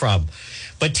coming from?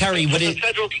 But Terry,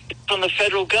 from the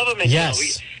federal government.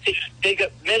 Yes. They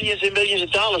got millions and millions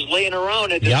of dollars laying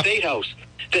around at the State House.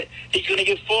 He's going to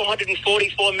give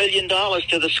 $444 million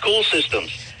to the school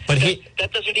systems. But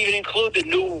that doesn't even include the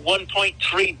new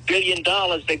 $1.3 billion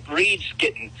that Reed's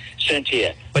getting sent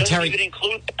here. But doesn't Terry, even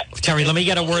include Terry, let me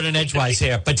get a word in edgewise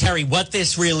here. But Terry, what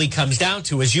this really comes down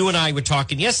to, as you and I were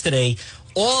talking yesterday,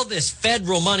 all this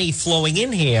federal money flowing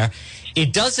in here,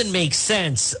 it doesn't make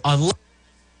sense unless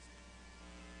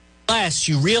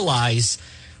you realize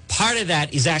part of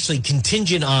that is actually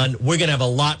contingent on we're going to have a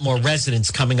lot more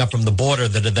residents coming up from the border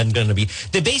that are then going to be,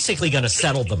 they're basically going to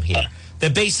settle them here. They're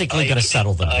basically going to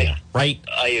settle them here, right?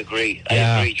 I agree.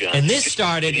 Yeah. I agree, John. And this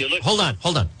started, hold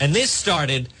on. And this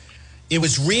started, it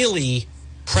was really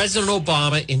President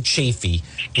Obama and Chafee,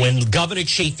 when Governor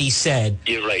Chafee said,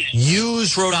 you're right,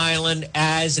 use Rhode Island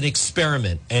as an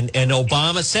experiment. And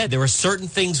Obama said there are certain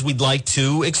things we'd like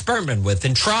to experiment with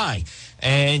and try.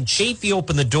 And Chafee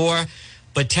opened the door.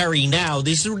 But Terry, now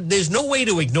there's no way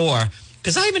to ignore,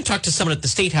 because I even talked to someone at the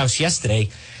State House yesterday,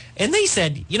 and they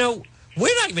said,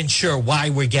 we're not even sure why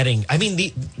we're getting. I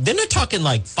mean, they're not talking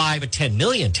like 5 or 10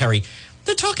 million, Terry.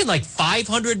 They're talking like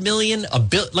 500 million,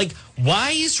 like,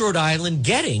 why is Rhode Island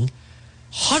getting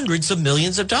hundreds of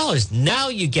millions of dollars? Now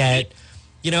you get,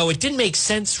 it didn't make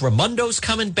sense. Raimondo's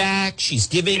coming back. She's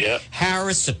giving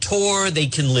Harris a tour. They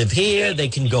can live here. They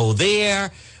can go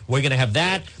there. We're going to have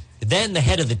that. Then the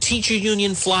head of the teacher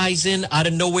union flies in out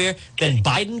of nowhere. Then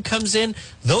Biden comes in.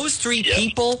 Those three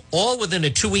people, all within a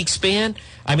 2-week span.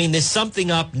 I mean, there's something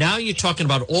up. Now you're talking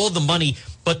about all the money,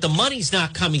 but the money's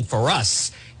not coming for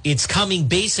us. It's coming,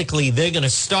 basically, they're going to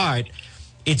start.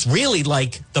 It's really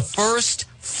like the first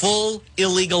full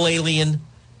illegal alien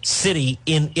city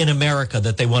in America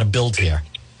that they want to build here.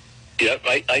 Yeah,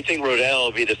 I think Rhode Island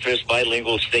will be the first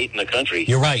bilingual state in the country.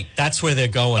 You're right. That's where they're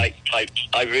going.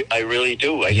 I really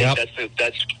do. I think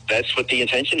that's what the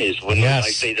intention is. When I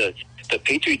say the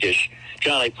Petri dish,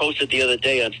 John, I posted the other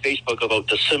day on Facebook about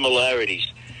the similarities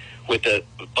with the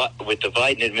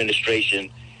Biden administration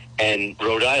and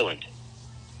Rhode Island.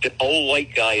 The old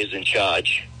white guy is in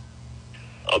charge.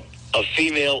 A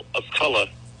female of color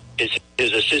is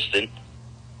his assistant.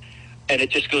 And it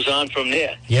just goes on from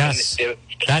there. Yes.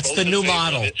 That's the new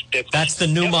model. That's the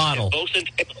new model.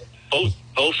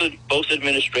 Both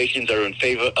administrations are in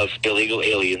favor of illegal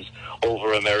aliens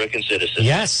over American citizens.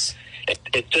 Yes.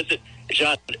 It doesn't,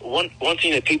 John, one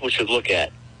thing that people should look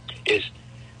at is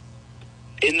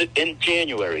in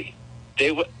January,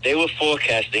 they were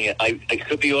forecasting, I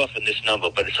could be off in this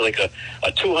number, but it's like a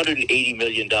 $280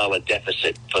 million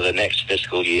deficit for the next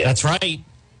fiscal year. That's right.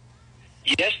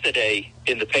 Yesterday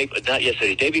in the paper, not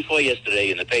yesterday, day before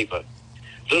yesterday in the paper,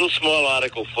 little small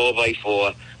article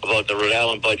 4x4 about the Rhode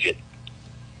Island budget.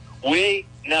 We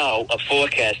now are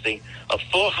forecasting a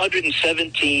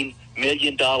 $417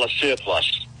 million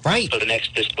surplus for the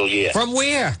next fiscal year. From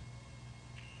where?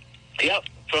 Yep.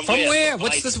 From where?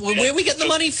 What's this? Where are we getting the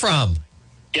money from?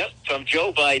 Yep, from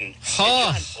Joe Biden.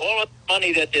 Huh. John, all the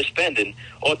money that they're spending,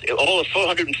 all the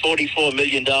 $444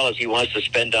 million he wants to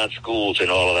spend on schools and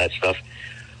all of that stuff,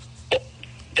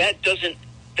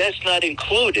 that's not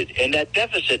included in that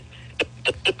deficit.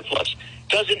 The surplus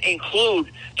doesn't include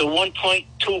the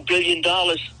 $1.2 billion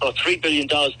or $3 billion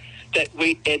that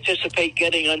we anticipate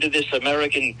getting under this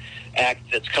American Act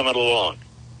that's coming along.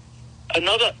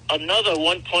 Another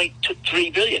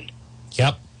 $1.3 billion.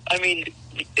 Yep. I mean,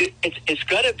 it's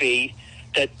got to be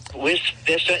that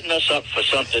they're setting us up for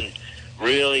something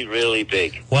really, really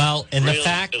big. Well, and really, the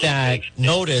fact really that, big.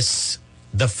 notice,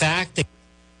 the fact that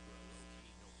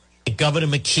Governor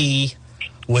McKee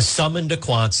was summoned to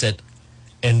Quonset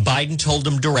and Biden told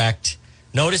him direct.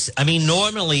 Notice, I mean,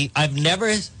 normally, I've never,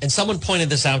 and someone pointed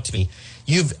this out to me,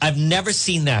 I've never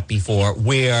seen that before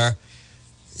where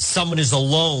someone is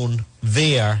alone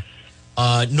there.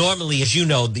 Normally, as you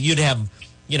know, you'd have,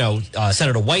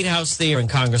 Senator Whitehouse there and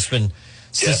Congressman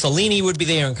Cicilline would be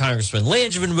there and Congressman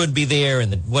Langevin would be there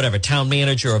and the town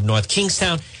manager of North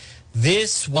Kingstown.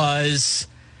 This was,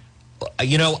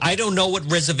 I don't know what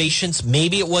reservations.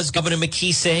 Maybe it was Governor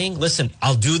McKee saying, listen,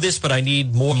 I'll do this, but I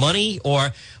need more money.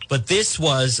 But this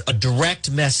was a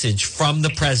direct message from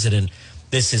the president.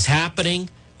 This is happening.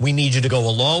 We need you to go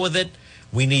along with it.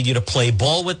 We need you to play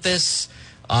ball with this.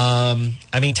 I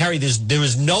mean, Terry, there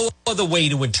is no other way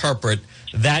to interpret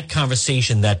that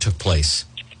conversation that took place.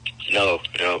 No,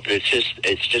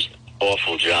 it's just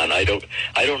awful, John. I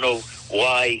don't know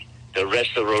why the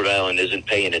rest of Rhode Island isn't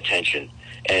paying attention.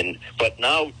 But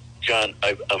now, John,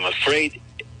 I'm afraid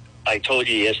I told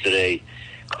you yesterday,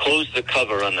 close the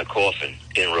cover on the coffin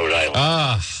in Rhode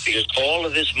Island. Because all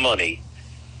of this money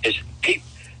is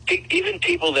even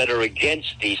people that are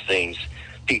against these things,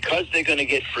 because they're going to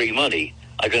get free money,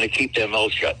 are going to keep their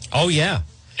mouth shut. Oh, yeah.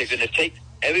 They're going to take.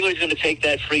 Everybody's going to take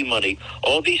that free money.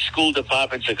 All these school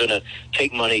departments are going to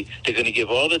take money. They're going to give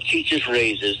all the teachers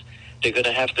raises. They're going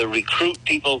to have to recruit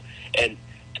people, and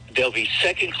there'll be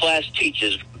second-class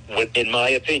teachers, in my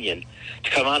opinion,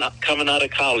 coming out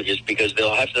of colleges, because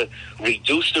they'll have to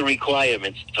reduce the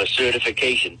requirements for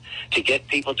certification to get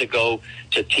people to go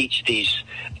to teach these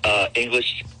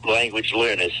English language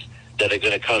learners that are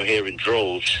going to come here in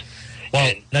droves.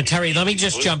 Well, now, Terry, let me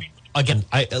just jump. Again,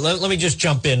 let me just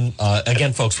jump in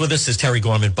again, folks. With us is Terry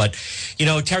Gorman. But,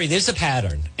 Terry, there's a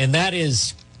pattern, and that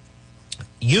is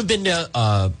you've been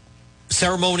to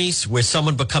ceremonies where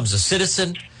someone becomes a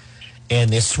citizen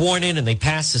and they're sworn in and they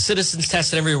pass the citizen's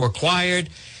test and everything required.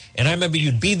 And I remember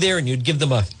you'd be there and you'd give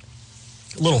them a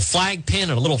little flag pin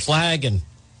and a little flag. And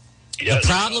the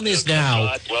problem is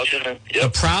now,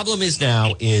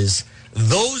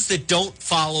 those that don't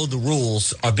follow the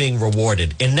rules are being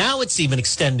rewarded. And now it's even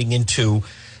extending into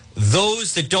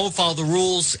those that don't follow the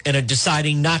rules and are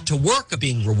deciding not to work are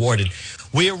being rewarded.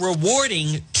 We are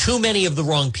rewarding too many of the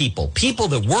wrong people. People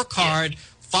that work hard,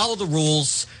 follow the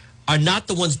rules, are not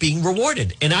the ones being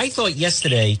rewarded. And I thought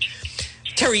yesterday,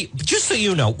 Terry, just so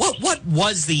you know, what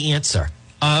was the answer?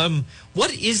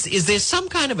 What is there some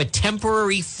kind of a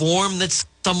temporary form that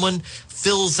someone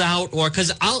fills out, or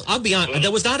because I'll be honest,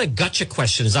 there was not a gotcha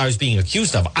question as I was being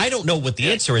accused of. I don't know what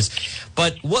the answer is,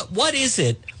 but what is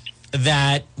it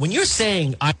that when you're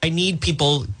saying I need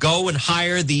people, go and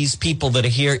hire these people that are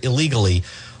here illegally,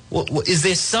 is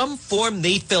there some form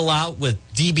they fill out with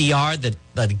DBR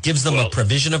that gives them a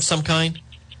provision of some kind?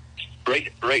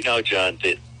 Right now, John,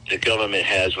 the government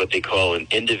has what they call an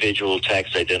individual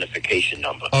tax identification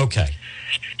number. Okay.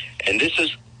 And this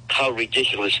is how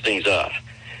ridiculous things are.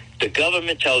 The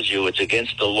government tells you it's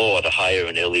against the law to hire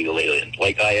an illegal alien,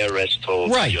 like IRS told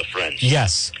your friends.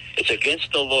 Yes. It's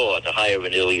against the law to hire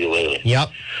an illegal alien. Yep.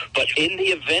 But in the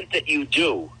event that you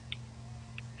do,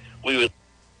 we would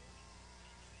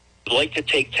like to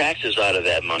take taxes out of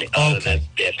that money, out of their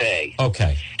pay.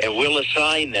 Okay. And we'll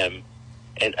assign them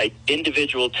an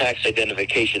individual tax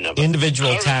identification number.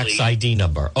 Individual tax ID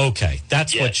number. Okay.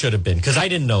 That's what should have been, because I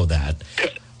didn't know that.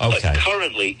 Okay.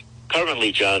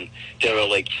 Currently, John, there are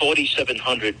like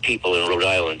 4,700 people in Rhode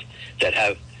Island that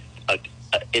have an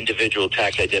individual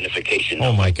tax identification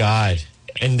number. Oh, my God.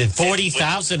 And the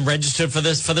 40,000 registered for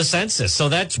the census. So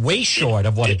that's way short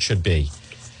of what it should be.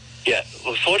 Yeah,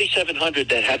 well, 4,700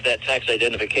 that have that tax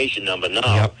identification number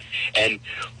now. Yep. And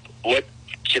what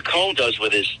Chacon does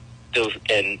with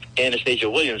and Anastasia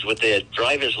Williams with their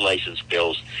driver's license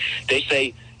bills, they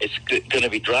say it's going to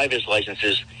be driver's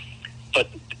licenses, but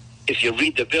if you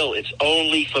read the bill, it's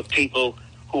only for people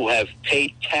who have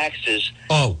paid taxes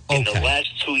in the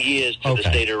last 2 years to the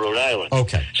state of Rhode Island.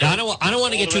 Okay. So now, I don't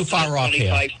want to get too far off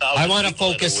here. I want to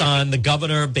focus on the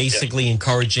governor basically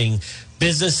encouraging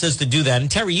businesses to do that.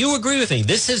 And Terry, you agree with me.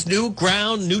 This is new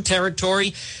ground, new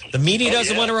territory. The media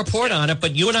doesn't want to report on it,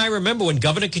 but you and I remember when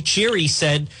Governor Kachiri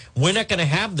said we're not going to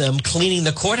have them cleaning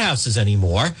the courthouses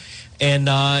anymore. And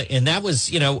that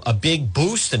was, a big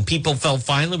boost, and people felt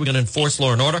finally we're going to enforce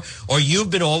law and order. Or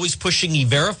you've been always pushing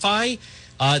E-Verify.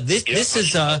 This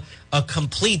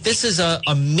is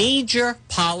a major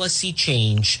policy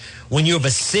change when you have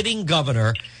a sitting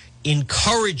governor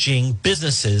encouraging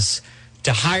businesses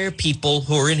to hire people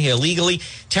who are in here legally.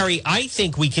 Terry, I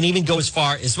think we can even go as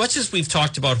far, as much as we've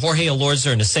talked about Jorge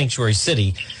Elorza in a sanctuary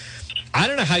city, I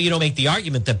don't know how you don't make the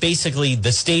argument that basically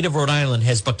the state of Rhode Island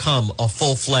has become a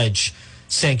full-fledged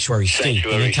sanctuary state.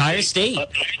 The entire state,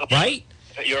 right?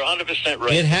 You're 100%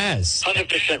 right. It has.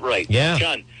 100% right. Yeah.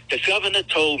 John, the governor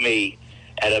told me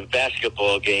at a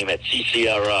basketball game at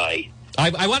CCRI.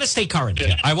 I want to stay current.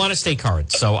 Yeah. I want to stay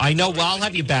current. So I know I'll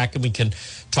have you back and we can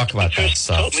talk about that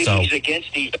stuff. He's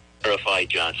against E-Verify,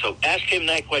 John. So ask him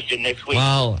that question next week.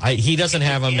 Well, he doesn't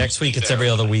have them next week. It's every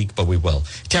other week, but we will.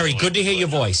 Terry, good to hear your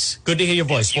voice. Good to hear your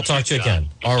voice. We'll talk to you again.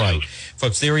 All right.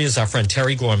 Folks, there he is, our friend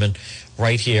Terry Gorman,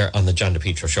 right here on the John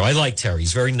DePietro Show. I like Terry.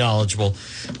 He's very knowledgeable.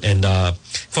 And,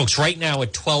 folks, right now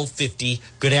at 12:50,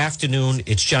 good afternoon.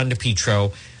 It's John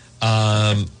DePietro.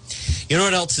 You know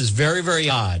what else is very, very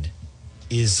odd?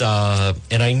 Is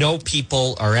and I know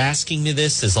people are asking me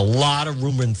this. There's a lot of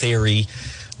rumor and theory,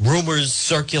 rumors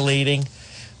circulating.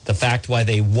 The fact why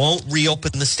they won't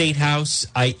reopen the State House,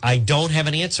 I don't have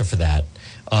an answer for that.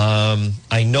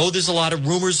 I know there's a lot of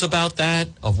rumors about that,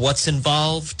 of what's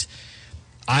involved.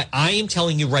 I am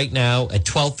telling you right now at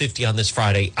 12:50 on this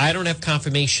Friday, I don't have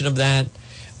confirmation of that.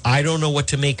 I don't know what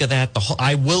to make of that.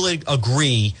 I will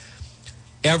agree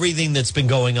everything that's been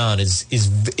going on is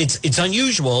it's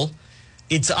unusual.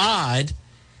 It's odd.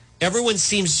 Everyone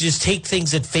seems to just take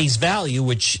things at face value,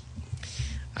 which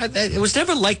it was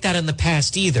never like that in the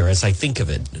past either, as I think of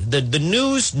it. The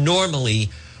news normally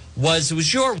it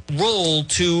was your role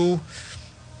to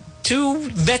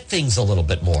vet things a little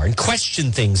bit more and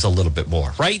question things a little bit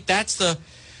more, right? That's the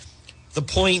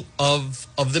point of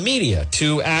the media,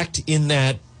 to act in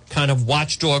that kind of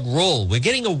watchdog role. We're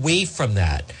getting away from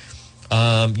that.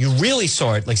 You really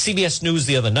saw it, like CBS News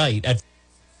the other night, at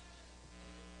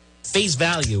face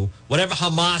value, whatever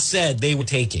Hamas said, they were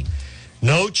taking.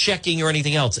 No checking or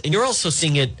anything else. And you're also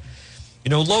seeing it,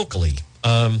 locally.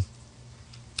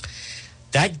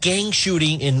 That gang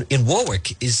shooting in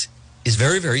Warwick is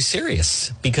very, very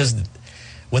serious, because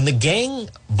when the gang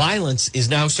violence is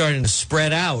now starting to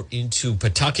spread out into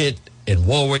Pawtucket and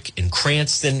Warwick and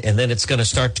Cranston, and then it's going to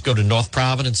start to go to North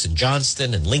Providence and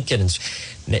Johnston and Lincoln.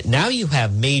 And now you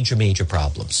have major, major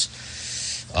problems.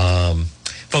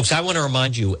 Folks, I want to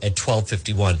remind you at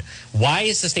 12:51, why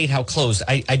is the State House closed?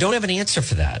 I don't have an answer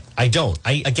for that. I don't.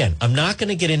 I'm not going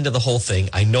to get into the whole thing.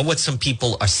 I know what some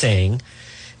people are saying,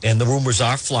 and the rumors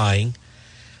are flying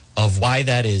of why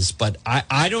that is, but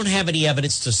I don't have any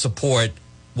evidence to support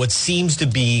what seems to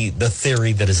be the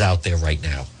theory that is out there right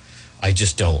now. I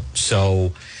just don't.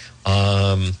 So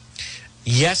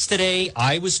yesterday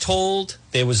I was told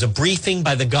there was a briefing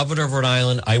by the governor of Rhode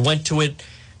Island. I went to it,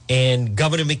 and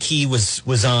Governor McKee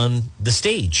was on the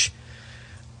stage.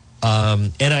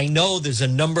 And I know there's a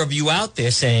number of you out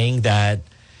there saying that,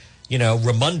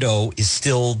 Raimondo is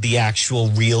still the actual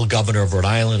real governor of Rhode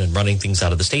Island and running things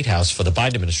out of the State House for the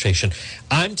Biden administration.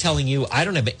 I'm telling you, I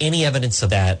don't have any evidence of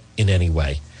that in any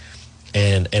way.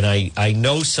 And I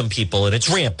know some people, and it's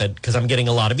rampant because I'm getting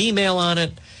a lot of email on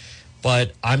it,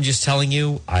 but I'm just telling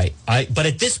you, but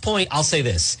at this point, I'll say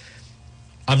this.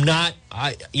 I'm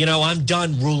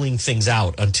done ruling things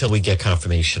out until we get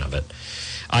confirmation of it.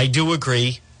 I do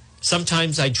agree.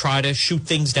 Sometimes I try to shoot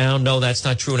things down. No, that's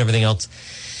not true, and everything else.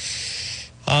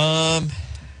 Some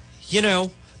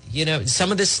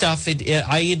of this stuff,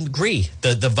 I agree.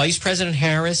 The Vice President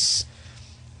Harris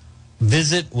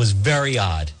visit was very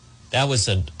odd. That was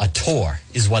a tour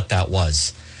is what that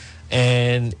was.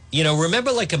 And,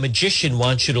 remember, like a magician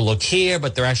wants you to look here,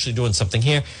 but they're actually doing something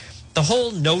here. The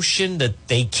whole notion that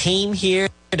they came here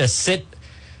to sit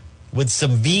with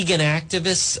some vegan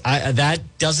activists, that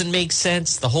doesn't make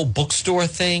sense. The whole bookstore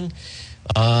thing,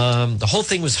 the whole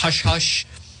thing was hush-hush.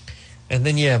 And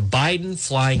then you have Biden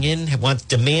flying in,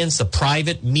 demands a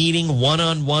private meeting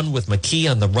one-on-one with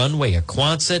McKee on the runway at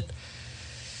Quonset.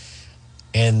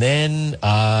 And then,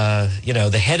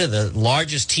 the head of the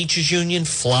largest teachers union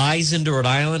flies into Rhode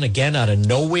Island, again, out of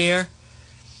nowhere.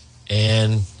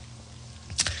 And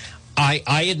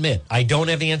I admit, I don't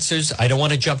have answers. I don't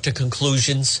want to jump to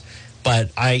conclusions.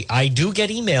 But I do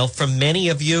get email from many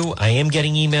of you. I am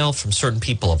getting email from certain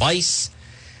people of ICE.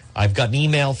 I've gotten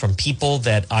email from people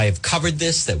that I've covered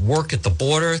this, that work at the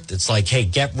border. It's like, hey,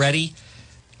 get ready.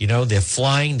 They're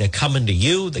flying. They're coming to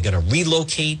you. They're going to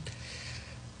relocate.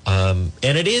 And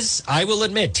it is, I will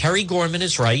admit, Terry Gorman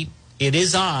is right. It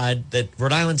is odd that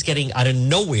Rhode Island's getting out of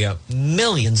nowhere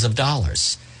millions of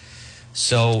dollars.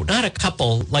 So not a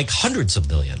couple, like hundreds of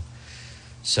million.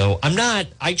 So I'm not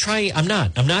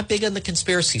big on the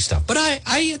conspiracy stuff. But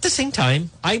I at the same time,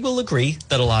 I will agree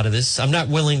that a lot of this, I'm not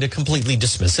willing to completely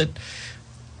dismiss it.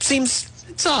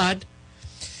 It's odd.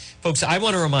 Folks, I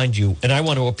want to remind you, and I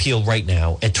want to appeal right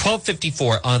now, at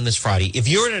 12:54 on this Friday, if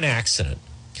you're in an accident,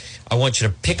 I want you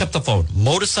to pick up the phone.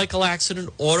 Motorcycle accident,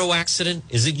 auto accident,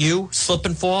 is it you? Slip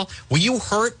and fall? Were you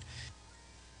hurt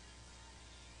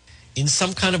in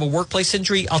some kind of a workplace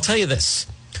injury? I'll tell you this.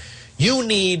 You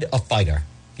need a fighter.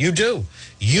 You do.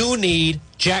 You need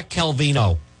Jack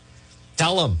Calvino.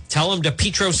 Tell him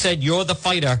DePietro said you're the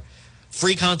fighter.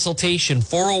 Free consultation,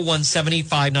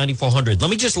 401-785-9400. Let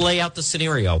me just lay out the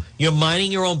scenario. You're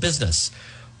minding your own business.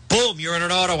 Boom, you're in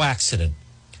an auto accident.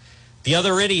 The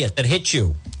other idiot that hit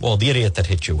you,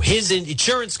 his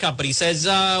insurance company says,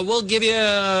 we'll give you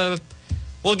a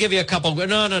couple.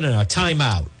 No, time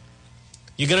out.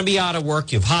 You're going to be out of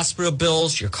work. You have hospital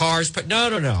bills, your cars. But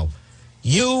no.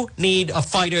 You need a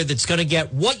fighter that's going to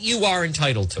get what you are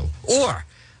entitled to. Or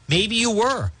maybe you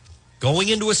were going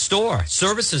into a store,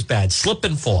 service is bad, slip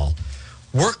and fall,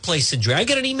 workplace injury. I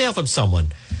get an email from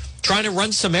someone trying to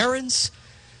run some errands,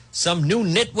 some new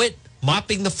nitwit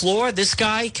mopping the floor. This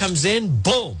guy comes in,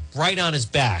 boom, right on his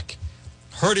back.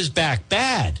 Hurt his back.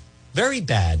 Bad. Very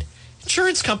bad.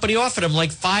 Insurance company offered him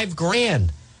like $5,000.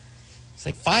 It's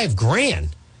like $5,000.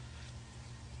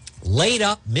 Laid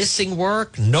up, missing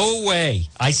work? No way.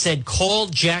 I said, call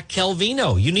Jack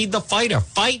Calvino. You need the fighter.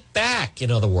 Fight back,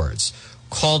 in other words.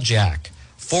 Call Jack.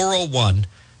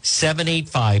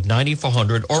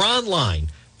 401-785-9400 or online,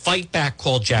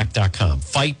 fightbackcalljack.com.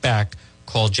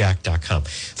 Fightbackcalljack.com.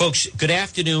 Folks, good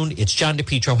afternoon. It's John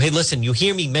DePietro. Hey, listen, you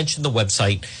hear me mention the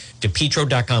website,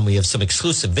 DePietro.com. We have some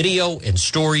exclusive video and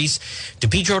stories.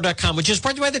 DePietro.com, which is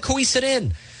brought to you by the Cowesett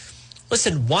Inn.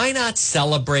 Listen, why not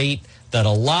celebrate that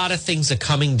a lot of things are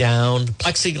coming down?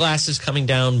 Plexiglass is coming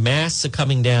down. Masks are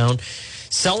coming down.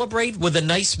 Celebrate with a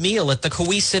nice meal at the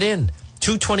Cowesett Inn,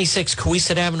 226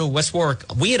 Cowesett Avenue, West Warwick.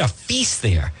 We had a feast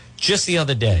there just the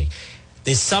other day.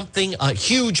 There's something, a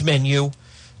huge menu,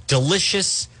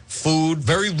 delicious food,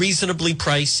 very reasonably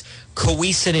priced.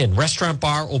 Cowesett Inn, restaurant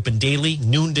bar, open daily,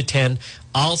 noon to 10.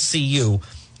 I'll see you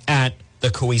at the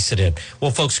Cowesett Inn.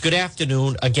 Well, folks, good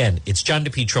afternoon. Again, it's John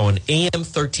DePietro on AM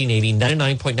 1380,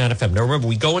 99.9 FM. Now, remember,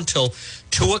 we go until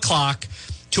 2 o'clock.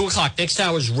 2 o'clock. Next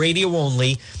hour is radio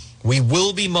only. We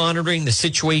will be monitoring the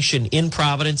situation in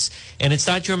Providence, and it's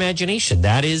not your imagination.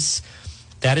 That is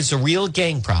a real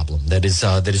gang problem that is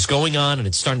going on, and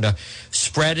it's starting to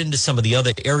spread into some of the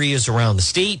other areas around the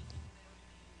state.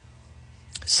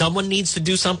 Someone needs to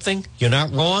do something. You're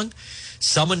not wrong.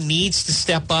 Someone needs to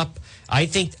step up. I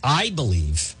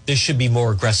believe there should be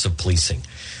more aggressive policing.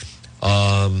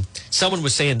 Someone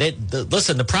was saying that,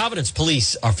 listen, the Providence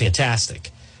police are fantastic,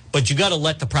 but you got to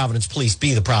let the Providence police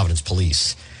be the Providence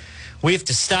police. We have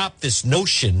to stop this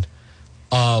notion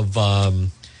of, there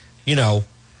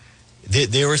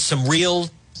are some real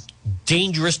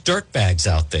dangerous dirtbags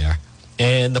out there,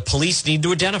 and the police need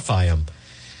to identify them.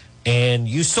 And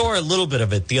you saw a little bit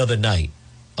of it the other night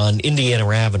on Indiana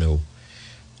Avenue,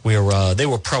 where they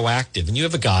were proactive. And you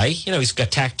have a guy, he's got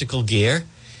tactical gear.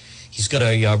 He's got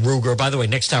a Ruger. By the way,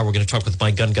 next hour we're going to talk with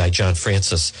my gun guy, John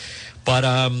Francis. But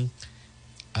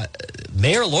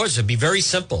Mayor Laws would be very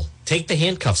simple. Take the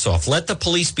handcuffs off. Let the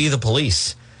police be the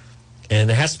police. And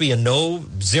there has to be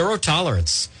zero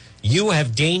tolerance. You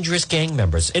have dangerous gang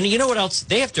members. And you know what else?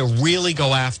 They have to really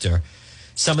go after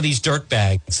some of these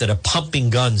dirtbags that are pumping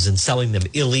guns and selling them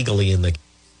illegally in the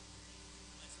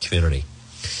community.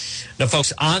 Now,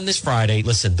 folks, on this Friday,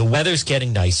 listen, the weather's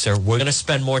getting nicer. We're going to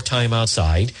spend more time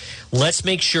outside. Let's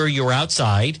make sure you're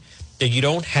outside, that you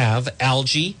don't have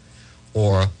algae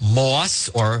or moss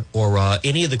or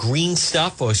any of the green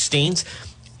stuff or stains.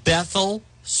 Bethel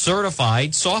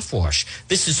Certified Soft Wash.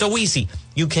 This is so easy.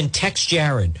 You can text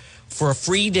Jared for a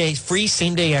free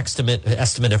same-day estimate at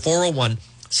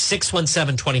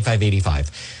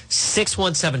 401-617-2585.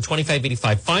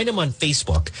 617-2585. Find him on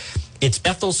Facebook. It's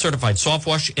Bethel Certified Soft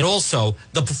Wash. And also,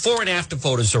 the before and after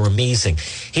photos are amazing.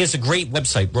 He has a great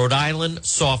website,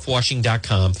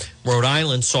 RhodeIslandSoftWashing.com.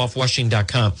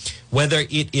 RhodeIslandSoftWashing.com. Whether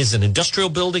it is an industrial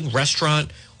building,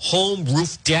 restaurant, home,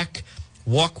 roof, deck,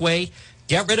 walkway,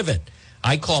 get rid of it.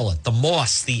 I call it the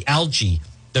moss, the algae,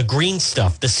 the green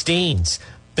stuff, the stains.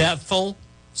 Bethel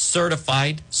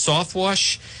Certified Soft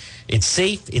Wash. It's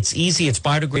safe, it's easy, it's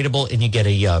biodegradable, and you get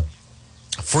a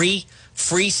free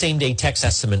same-day text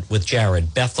estimate with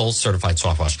Jared, Bethel Certified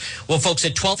Soft Wash. Well, folks,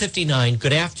 at 12:59,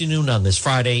 good afternoon on this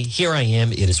Friday. Here I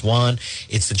am. It is Juan.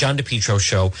 It's the John DePietro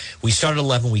Show. We start at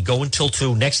 11. We go until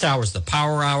 2. Next hour is the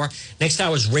Power Hour. Next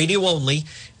hour is radio only,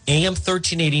 AM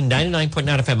 1380,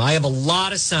 99.9 FM. I have a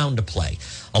lot of sound to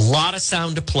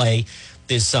play.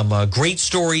 There's some great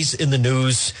stories in the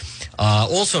news.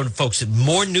 Also, folks,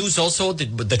 more news also.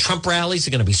 The Trump rallies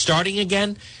are going to be starting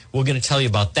again. We're going to tell you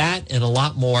about that and a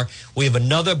lot more. We have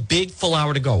another big full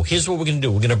hour to go. Here's what we're going to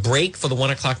do. We're going to break for the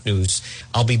 1 o'clock news.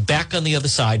 I'll be back on the other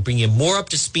side, bring you more up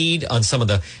to speed on some of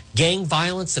the gang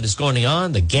violence that is going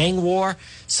on, the gang war,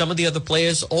 some of the other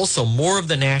players, also more of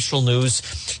the national news.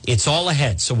 It's all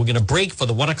ahead. So we're going to break for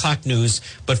the 1 o'clock news.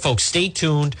 But, folks, stay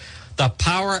tuned. The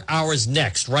Power Hour is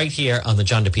next right here on the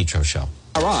John DePietro Show.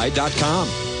 RI.com.